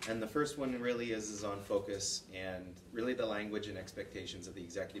 And the first one really is on focus, and really the language and expectations of the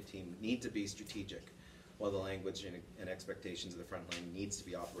executive team need to be strategic, while the language and expectations of the front line needs to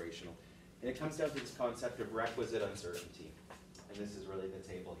be operational. And it comes down to this concept of requisite uncertainty. And this is really the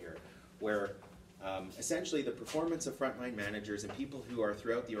table here, where essentially the performance of frontline managers and people who are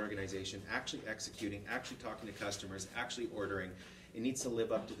throughout the organization actually executing, actually talking to customers, actually ordering, It needs to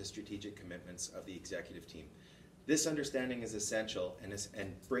live up to the strategic commitments of the executive team. This understanding is essential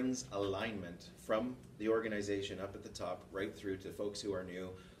and brings alignment from the organization up at the top right through to folks who are new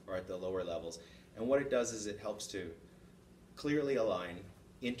or at the lower levels. And what it does is it helps to clearly align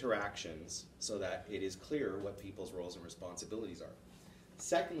interactions so that it is clear what people's roles and responsibilities are.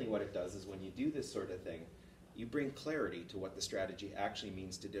 Secondly, what it does is when you do this sort of thing, you bring clarity to what the strategy actually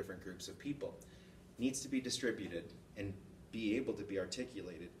means to different groups of people. It needs to be distributed and be able to be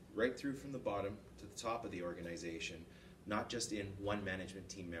articulated right through from the bottom to the top of the organization, not just in one management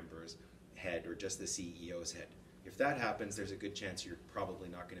team member's head or just the CEO's head. If that happens, there's a good chance you're probably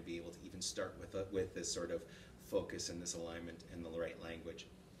not going to be able to even start with this sort of focus and this alignment and the right language.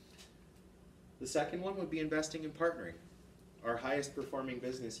 The second one would be investing in partnering. Our highest performing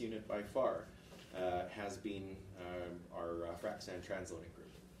business unit by far has been our frac sand transloading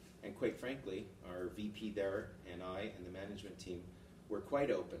group. And quite frankly, our VP there and I and the management team were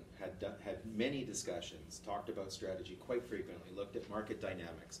quite open, had many discussions, talked about strategy quite frequently, looked at market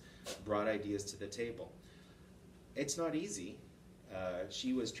dynamics, brought ideas to the table. It's not easy.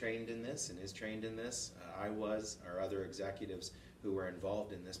 She was trained in this and is trained in this. I was, our other executives who were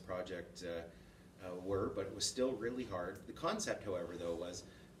involved in this project were, but it was still really hard. The concept, however, though, was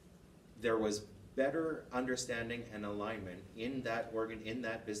there was better understanding and alignment in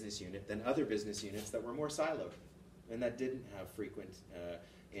that business unit than other business units that were more siloed and that didn't have frequent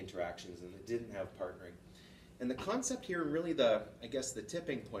interactions and that didn't have partnering. And the concept here, and really I guess the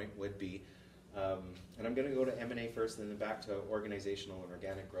tipping point would be, and I'm going to go to M&A first and then back to organizational and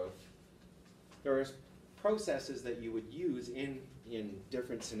organic growth. There are processes that you would use in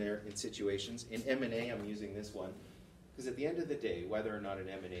different situations. In M&A, I'm using this one, because at the end of the day, whether or not an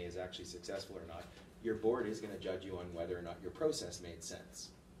M&A is actually successful or not, your board is going to judge you on whether or not your process made sense.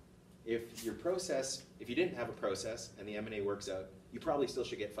 If you didn't have a process and the M&A works out, you probably still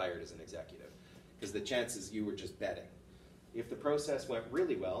should get fired as an executive, because the chances you were just betting. If the process went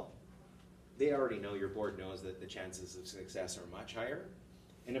really well, they already know, your board knows that the chances of success are much higher.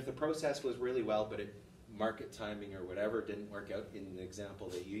 And if the process was really well, but market timing or whatever didn't work out in the example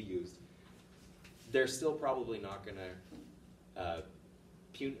that you used, they're still probably not going to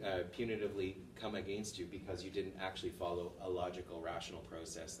punitively come against you because you didn't actually follow a logical, rational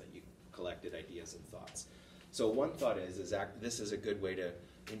process that you collected ideas and thoughts. So one thought is this is a good way to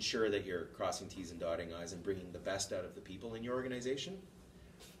ensure that you're crossing T's and dotting I's and bringing the best out of the people in your organization.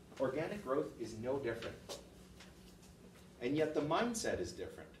 Organic growth is no different. And yet the mindset is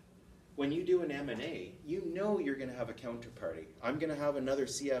different. When you do an M&A, you know you're going to have a counterparty. I'm going to have another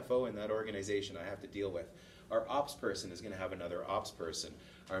CFO in that organization I have to deal with. Our ops person is going to have another ops person.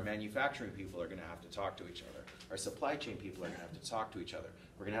 Our manufacturing people are going to have to talk to each other. Our supply chain people are going to have to talk to each other.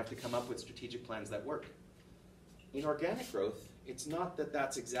 We're going to have to come up with strategic plans that work. In organic growth, it's not that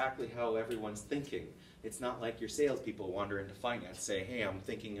that's exactly how everyone's thinking. It's not like your salespeople wander into finance, say, hey, I'm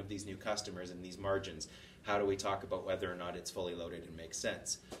thinking of these new customers and these margins. How do we talk about whether or not it's fully loaded and makes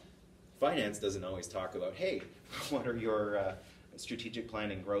sense? Finance doesn't always talk about, hey, what are your strategic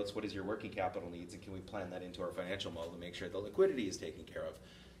planning growths? What is your working capital needs? And can we plan that into our financial model to make sure the liquidity is taken care of?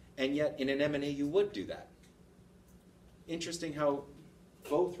 And yet, in an M&A, you would do that. Interesting how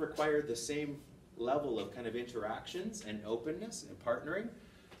both require the same level of kind of interactions and openness and partnering,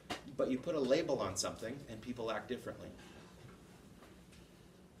 but you put a label on something and people act differently.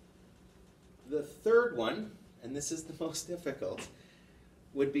 The third one, and this is the most difficult,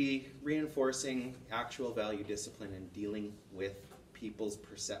 would be reinforcing actual value discipline and dealing with people's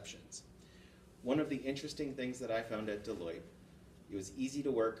perceptions. One of the interesting things that I found at Deloitte, it was easy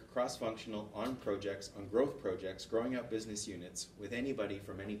to work cross-functional on projects, on growth projects, growing up business units with anybody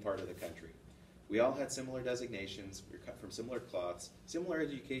from any part of the country. We all had similar designations, we were cut from similar cloths, similar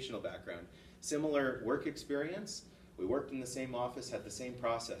educational background, similar work experience. We worked in the same office, had the same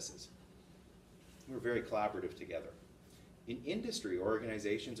processes. We were very collaborative together. In industry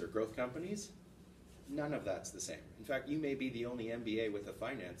organizations or growth companies, none of that's the same. In fact, you may be the only MBA with a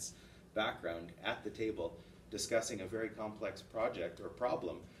finance background at the table discussing a very complex project or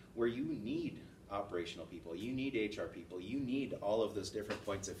problem where you need operational people, you need HR people, you need all of those different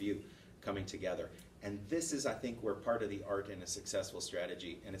points of view coming together. And this is, I think, where part of the art in a successful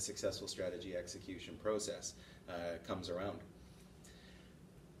strategy and a successful strategy execution process comes around.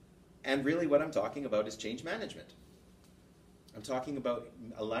 And really what I'm talking about is change management. I'm talking about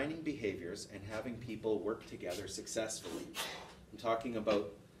aligning behaviors and having people work together successfully. I'm talking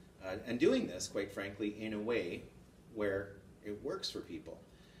about, and doing this, quite frankly, in a way where it works for people.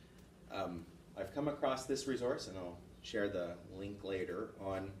 I've come across this resource, and I'll share the link later,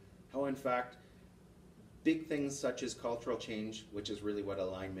 on how, in fact, Big things such as cultural change, which is really what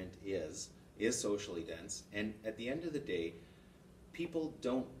alignment is socially dense. And at the end of the day, people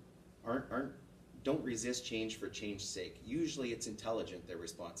don't resist change for change's sake. Usually it's intelligent, their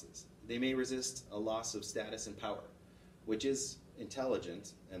responses. They may resist a loss of status and power, which is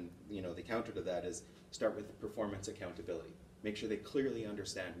intelligent, and the counter to that is start with performance accountability. Make sure they clearly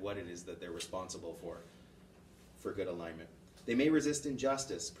understand what it is that they're responsible for good alignment. They may resist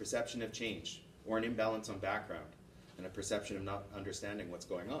injustice, perception of change, or an imbalance on background, and a perception of not understanding what's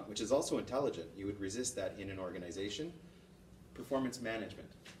going on, which is also intelligent. You would resist that in an organization. Performance management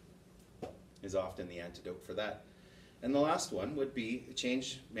is often the antidote for that. And the last one would be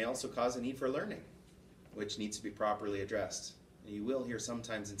change may also cause a need for learning, which needs to be properly addressed. You will hear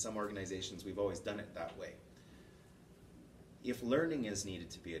sometimes in some organizations we've always done it that way. If learning is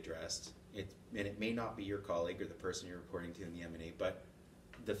needed to be addressed, and it may not be your colleague or the person you're reporting to in the M&A, but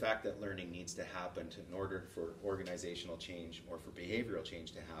the fact that learning needs to happen in order for organizational change or for behavioral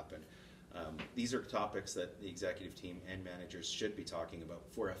change to happen, these are topics that the executive team and managers should be talking about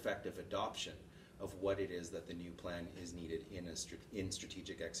for effective adoption of what it is that the new plan is needed in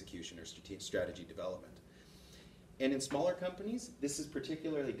strategic execution or strategy development. And in smaller companies, this is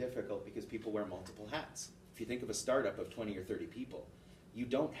particularly difficult because people wear multiple hats. If you think of a startup of 20 or 30 people, you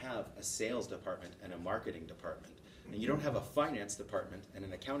don't have a sales department and a marketing department. And you don't have a finance department and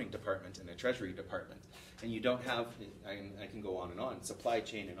an accounting department and a treasury department. And you don't have, I can go on and on, supply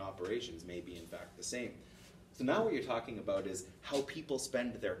chain and operations may be in fact the same. So now what you're talking about is how people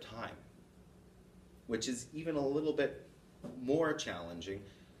spend their time, which is even a little bit more challenging,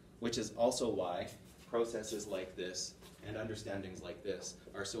 which is also why processes like this and understandings like this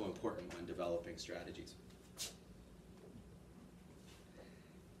are so important when developing strategies.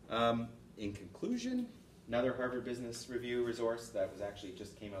 In conclusion, another Harvard Business Review resource that was actually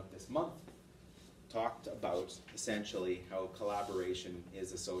just came out this month talked about essentially how collaboration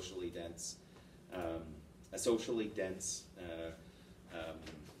is a socially dense,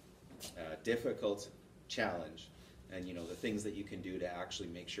 difficult challenge, and the things that you can do to actually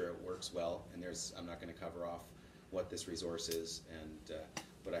make sure it works well. And I'm not going to cover off what this resource is,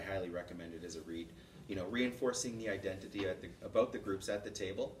 but I highly recommend it as a read. Reinforcing the identity about the groups at the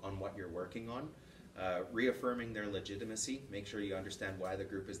table on what you're working on, reaffirming their legitimacy, make sure you understand why the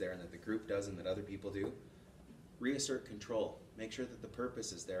group is there and that the group does and that other people do. Reassert control, make sure that the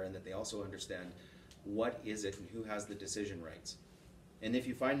purpose is there and that they also understand what is it and who has the decision rights. And if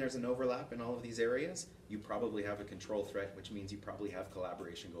you find there's an overlap in all of these areas, you probably have a control threat, which means you probably have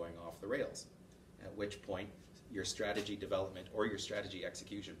collaboration going off the rails, at which point your strategy development or your strategy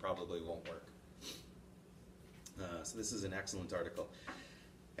execution probably won't work. So this is an excellent article.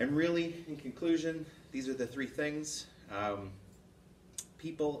 And really, in conclusion, these are the three things.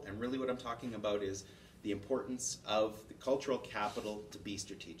 People, and really what I'm talking about is the importance of the cultural capital to be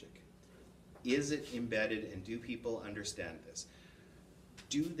strategic. Is it embedded, and do people understand this?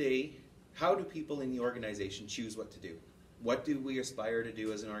 How do people in the organization choose what to do? What do we aspire to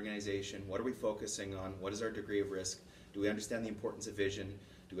do as an organization? What are we focusing on? What is our degree of risk? Do we understand the importance of vision?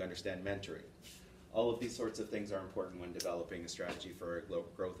 Do we understand mentoring? All of these sorts of things are important when developing a strategy for a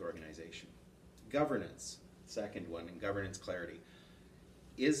growth organization. Governance, second one, and governance clarity.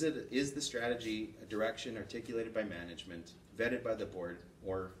 Is the strategy a direction articulated by management, vetted by the board,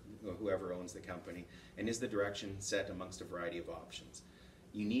 or whoever owns the company, and is the direction set amongst a variety of options?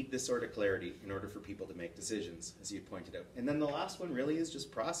 You need this sort of clarity in order for people to make decisions, as you pointed out. And then the last one really is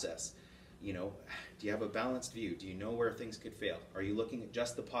just process. Do you have a balanced view? Do you know where things could fail? Are you looking at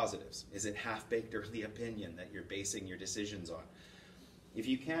just the positives? Is it half-baked early opinion that you're basing your decisions on? If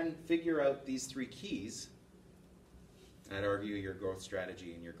you can figure out these three keys, I'd argue your growth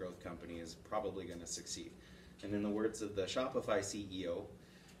strategy and your growth company is probably going to succeed. And in the words of the Shopify CEO,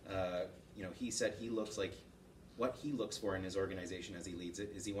 he said what he looks for in his organization as he leads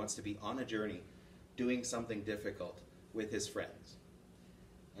it is he wants to be on a journey doing something difficult with his friends.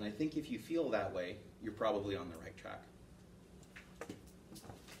 And I think if you feel that way, you're probably on the right track.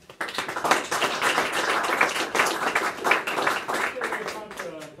 A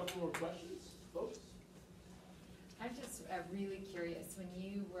couple more questions, folks? I'm just really curious, when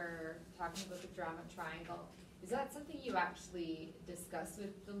you were talking about the drama triangle, is that something you actually discuss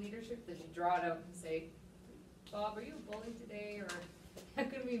with the leadership? Did you draw it out and say, Bob, are you a bully today? Or how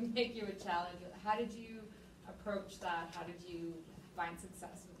can we make you a challenge? How did you approach that? How did you find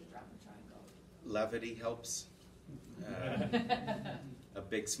success with the drama triangle? Levity helps. A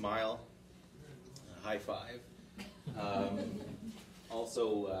big smile, a high five.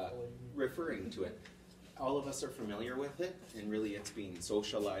 Also, referring to it. All of us are familiar with it, and really it's being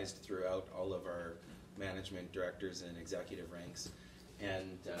socialized throughout all of our management directors and executive ranks,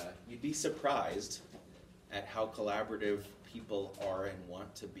 and you'd be surprised at how collaborative people are and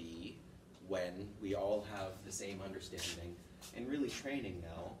want to be when we all have the same understanding and really training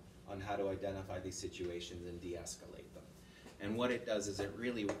now on how to identify these situations and de-escalate them. And what it does is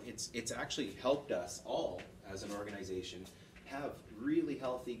it's actually helped us all as an organization have really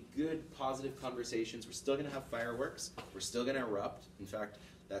healthy, good, positive conversations. We're still going to have fireworks. We're still going to erupt. In fact,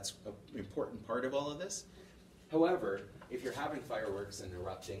 that's an important part of all of this. However, if you're having fireworks and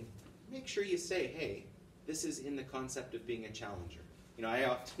erupting, make sure you say, hey, this is in the concept of being a challenger. You know, I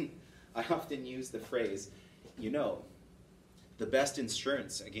often use the phrase, you know, the best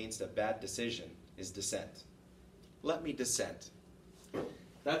insurance against a bad decision is dissent. Let me dissent.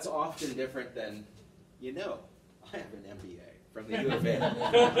 That's often different than, you know, I have an MBA from the U of A.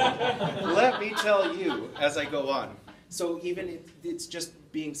 Let me tell you as I go on. So even it's just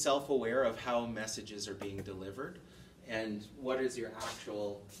being self-aware of how messages are being delivered and what are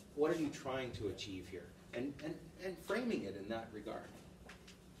you trying to achieve here? And framing it in that regard.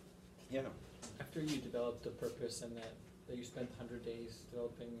 Yeah. After you developed the purpose and that you spent 100 days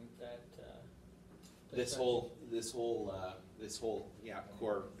developing that. This whole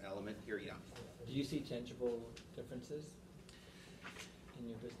core element here, yeah. Do you see tangible differences in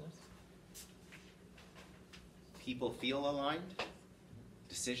your business? People feel aligned.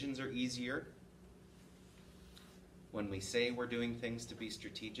 Decisions are easier. When we say we're doing things to be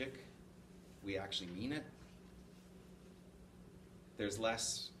strategic, we actually mean it. There's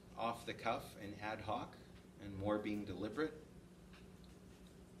less off the cuff and ad hoc and more being deliberate.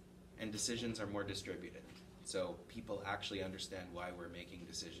 And decisions are more distributed. So people actually understand why we're making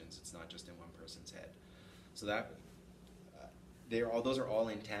decisions. It's not just in one person's head. So that those are all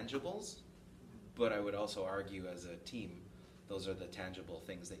intangibles, but I would also argue as a team, those are the tangible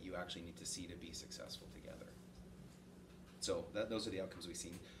things that you actually need to see to be successful together. So those are the outcomes we've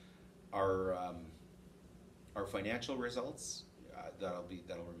seen. Our financial results, that'll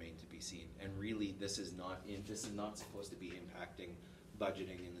remain to be seen. And really, this is not supposed to be impacting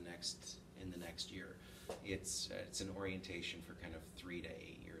budgeting in the next year. It's an orientation for kind of 3 to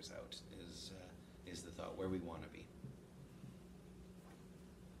 8 years out is the thought where we want to be.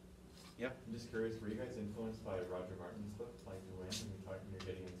 Yeah. I'm just curious, were you guys influenced by Roger Martin's book, Play to Win? And you're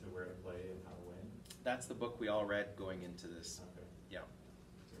getting into where to play and how to win. That's the book we all read going into this. Okay. Yeah.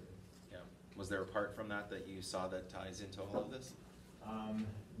 Yeah. Was there a part from that you saw that ties into all of this?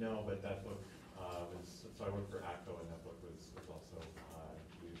 No, but that book so I worked for ACCO, and that book was also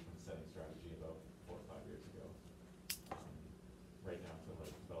used when setting strategy about 4 or 5 years ago. Right now, for like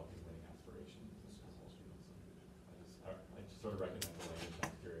developing winning aspirations, I just sort of recognize the language.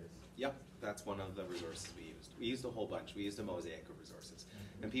 I'm curious. Yep, that's one of the resources we used. We used a whole bunch. We used a mosaic of resources.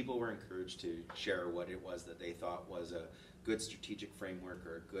 And people were encouraged to share what it was that they thought was a good strategic framework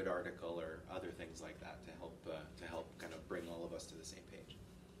or a good article or other things like that to help kind of bring all of us to the same page.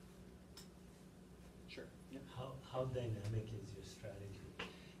 Sure. Yeah. How dynamic is your strategy?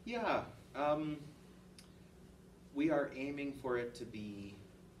 Yeah. We are aiming for it to be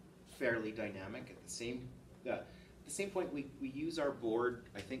fairly dynamic. At the same point, we use our board,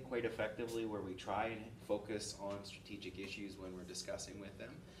 I think, quite effectively, where we try and focus on strategic issues when we're discussing with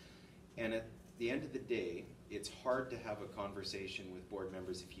them. And at the end of the day, it's hard to have a conversation with board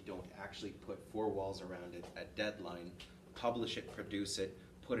members if you don't actually put 4 walls around it, a deadline, publish it, produce it,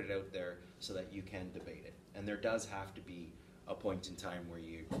 put it out there so that you can debate it. And there does have to be a point in time where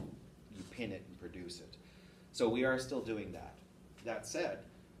you pin it and produce it. So we are still doing that. That said,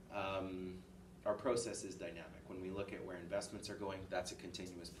 our process is dynamic. When we look at where investments are going, that's a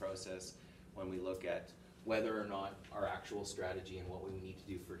continuous process. When we look at whether or not our actual strategy and what we need to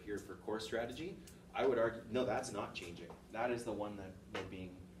do for core strategy, I would argue, no, that's not changing. That is the one that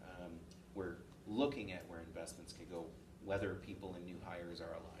we're looking at where investments can go, whether people and new hires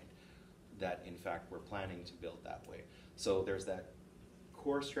are aligned, that in fact we're planning to build that way. So there's that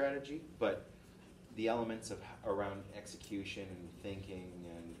core strategy, but the elements around execution and thinking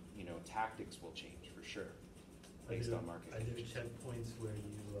and tactics will change for sure based on market Are there conditions. checkpoints where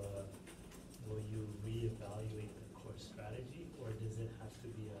will you reevaluate the core strategy, or does it have to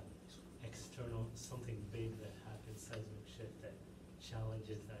be something big that happens, seismic shift that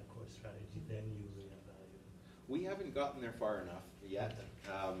challenges that core strategy, then you reevaluate? We haven't gotten there far enough yet.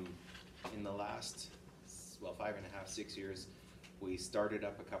 In the last 5.5, 6 years, we started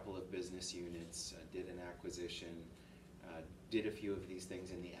up a couple of business units, did an acquisition, did a few of these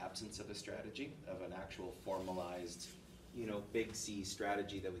things in the absence of a strategy, of an actual formalized, big C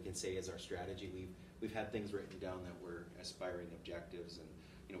strategy that we can say is our strategy. We've had things written down that were aspiring objectives and,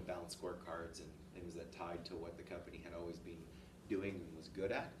 balanced scorecards and things that tied to what the company had always been doing and was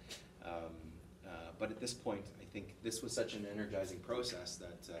good at. But at this point, I think this was such an energizing process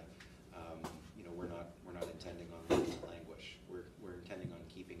that you know, we're not intending on letting it languish. We're intending on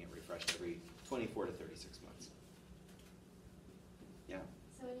keeping it refreshed every 24 to 36 months. Yeah.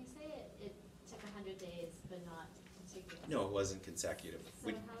 So when you say it took 100 days, but not contiguous. No, it wasn't consecutive.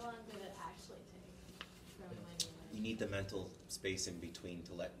 So how long did it actually take from when you were? You need the mental space in between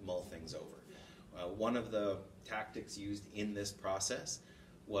to mull things over. One of the tactics used in this process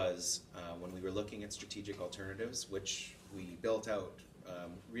was when we were looking at strategic alternatives, which we built out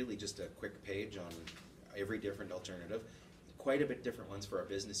really just a quick page on every different alternative, quite a bit different ones for our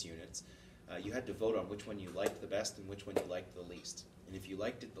business units. You had to vote on which one you liked the best and which one you liked the least. And if you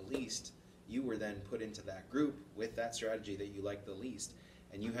liked it the least, you were then put into that group with that strategy that you liked the least,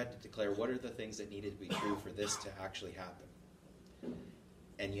 and you had to declare what are the things that needed to be true for this to actually happen.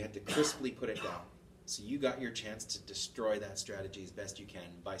 And you had to crisply put it down. So you got your chance to destroy that strategy as best you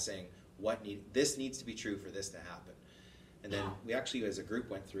can by saying, this needs to be true for this to happen. And then we actually, as a group,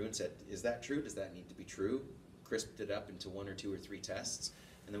 went through and said, is that true? Does that need to be true? Crisped it up into 1 or 2 or 3 tests.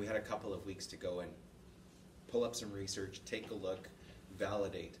 And then we had a couple of weeks to go and pull up some research, take a look,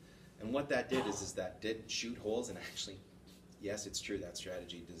 validate. And what that did is that did shoot holes and actually, yes, it's true, that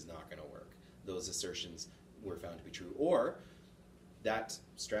strategy is not going to work. Those assertions were found to be true. Or that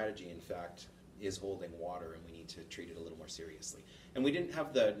strategy, in fact, is holding water and we need to treat it a little more seriously. And we didn't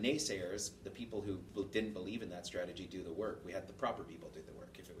have the naysayers, the people who didn't believe in that strategy, do the work. We had the proper people do the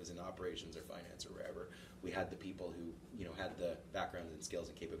work. If it was in operations or finance or wherever, we had the people who, you know, had the background and skills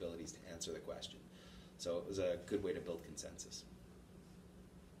and capabilities to answer the question. So it was a good way to build consensus.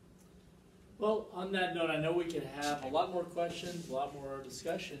 Well, on that note, I know we could have a lot more questions, a lot more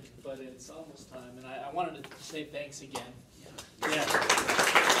discussion, but it's almost time, and I wanted to say thanks again. Yeah.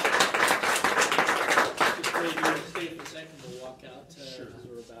 Just wait, you stay for a second, we'll walk out, Sure. because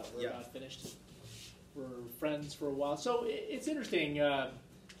we're Yeah. about finished. We're friends for a while. So it's interesting,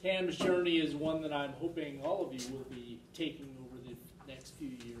 Cam's journey is one that I'm hoping all of you will be taking over the next few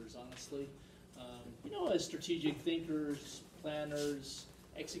years, honestly. You know, as strategic thinkers, planners,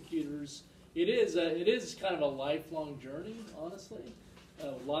 executors, it is kind of a lifelong journey, honestly.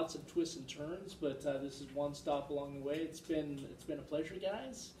 Lots of twists and turns, but this is one stop along the way. It's been a pleasure,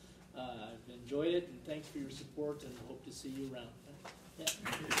 guys. I've enjoyed it, and thanks for your support, and hope to see you around. Yeah.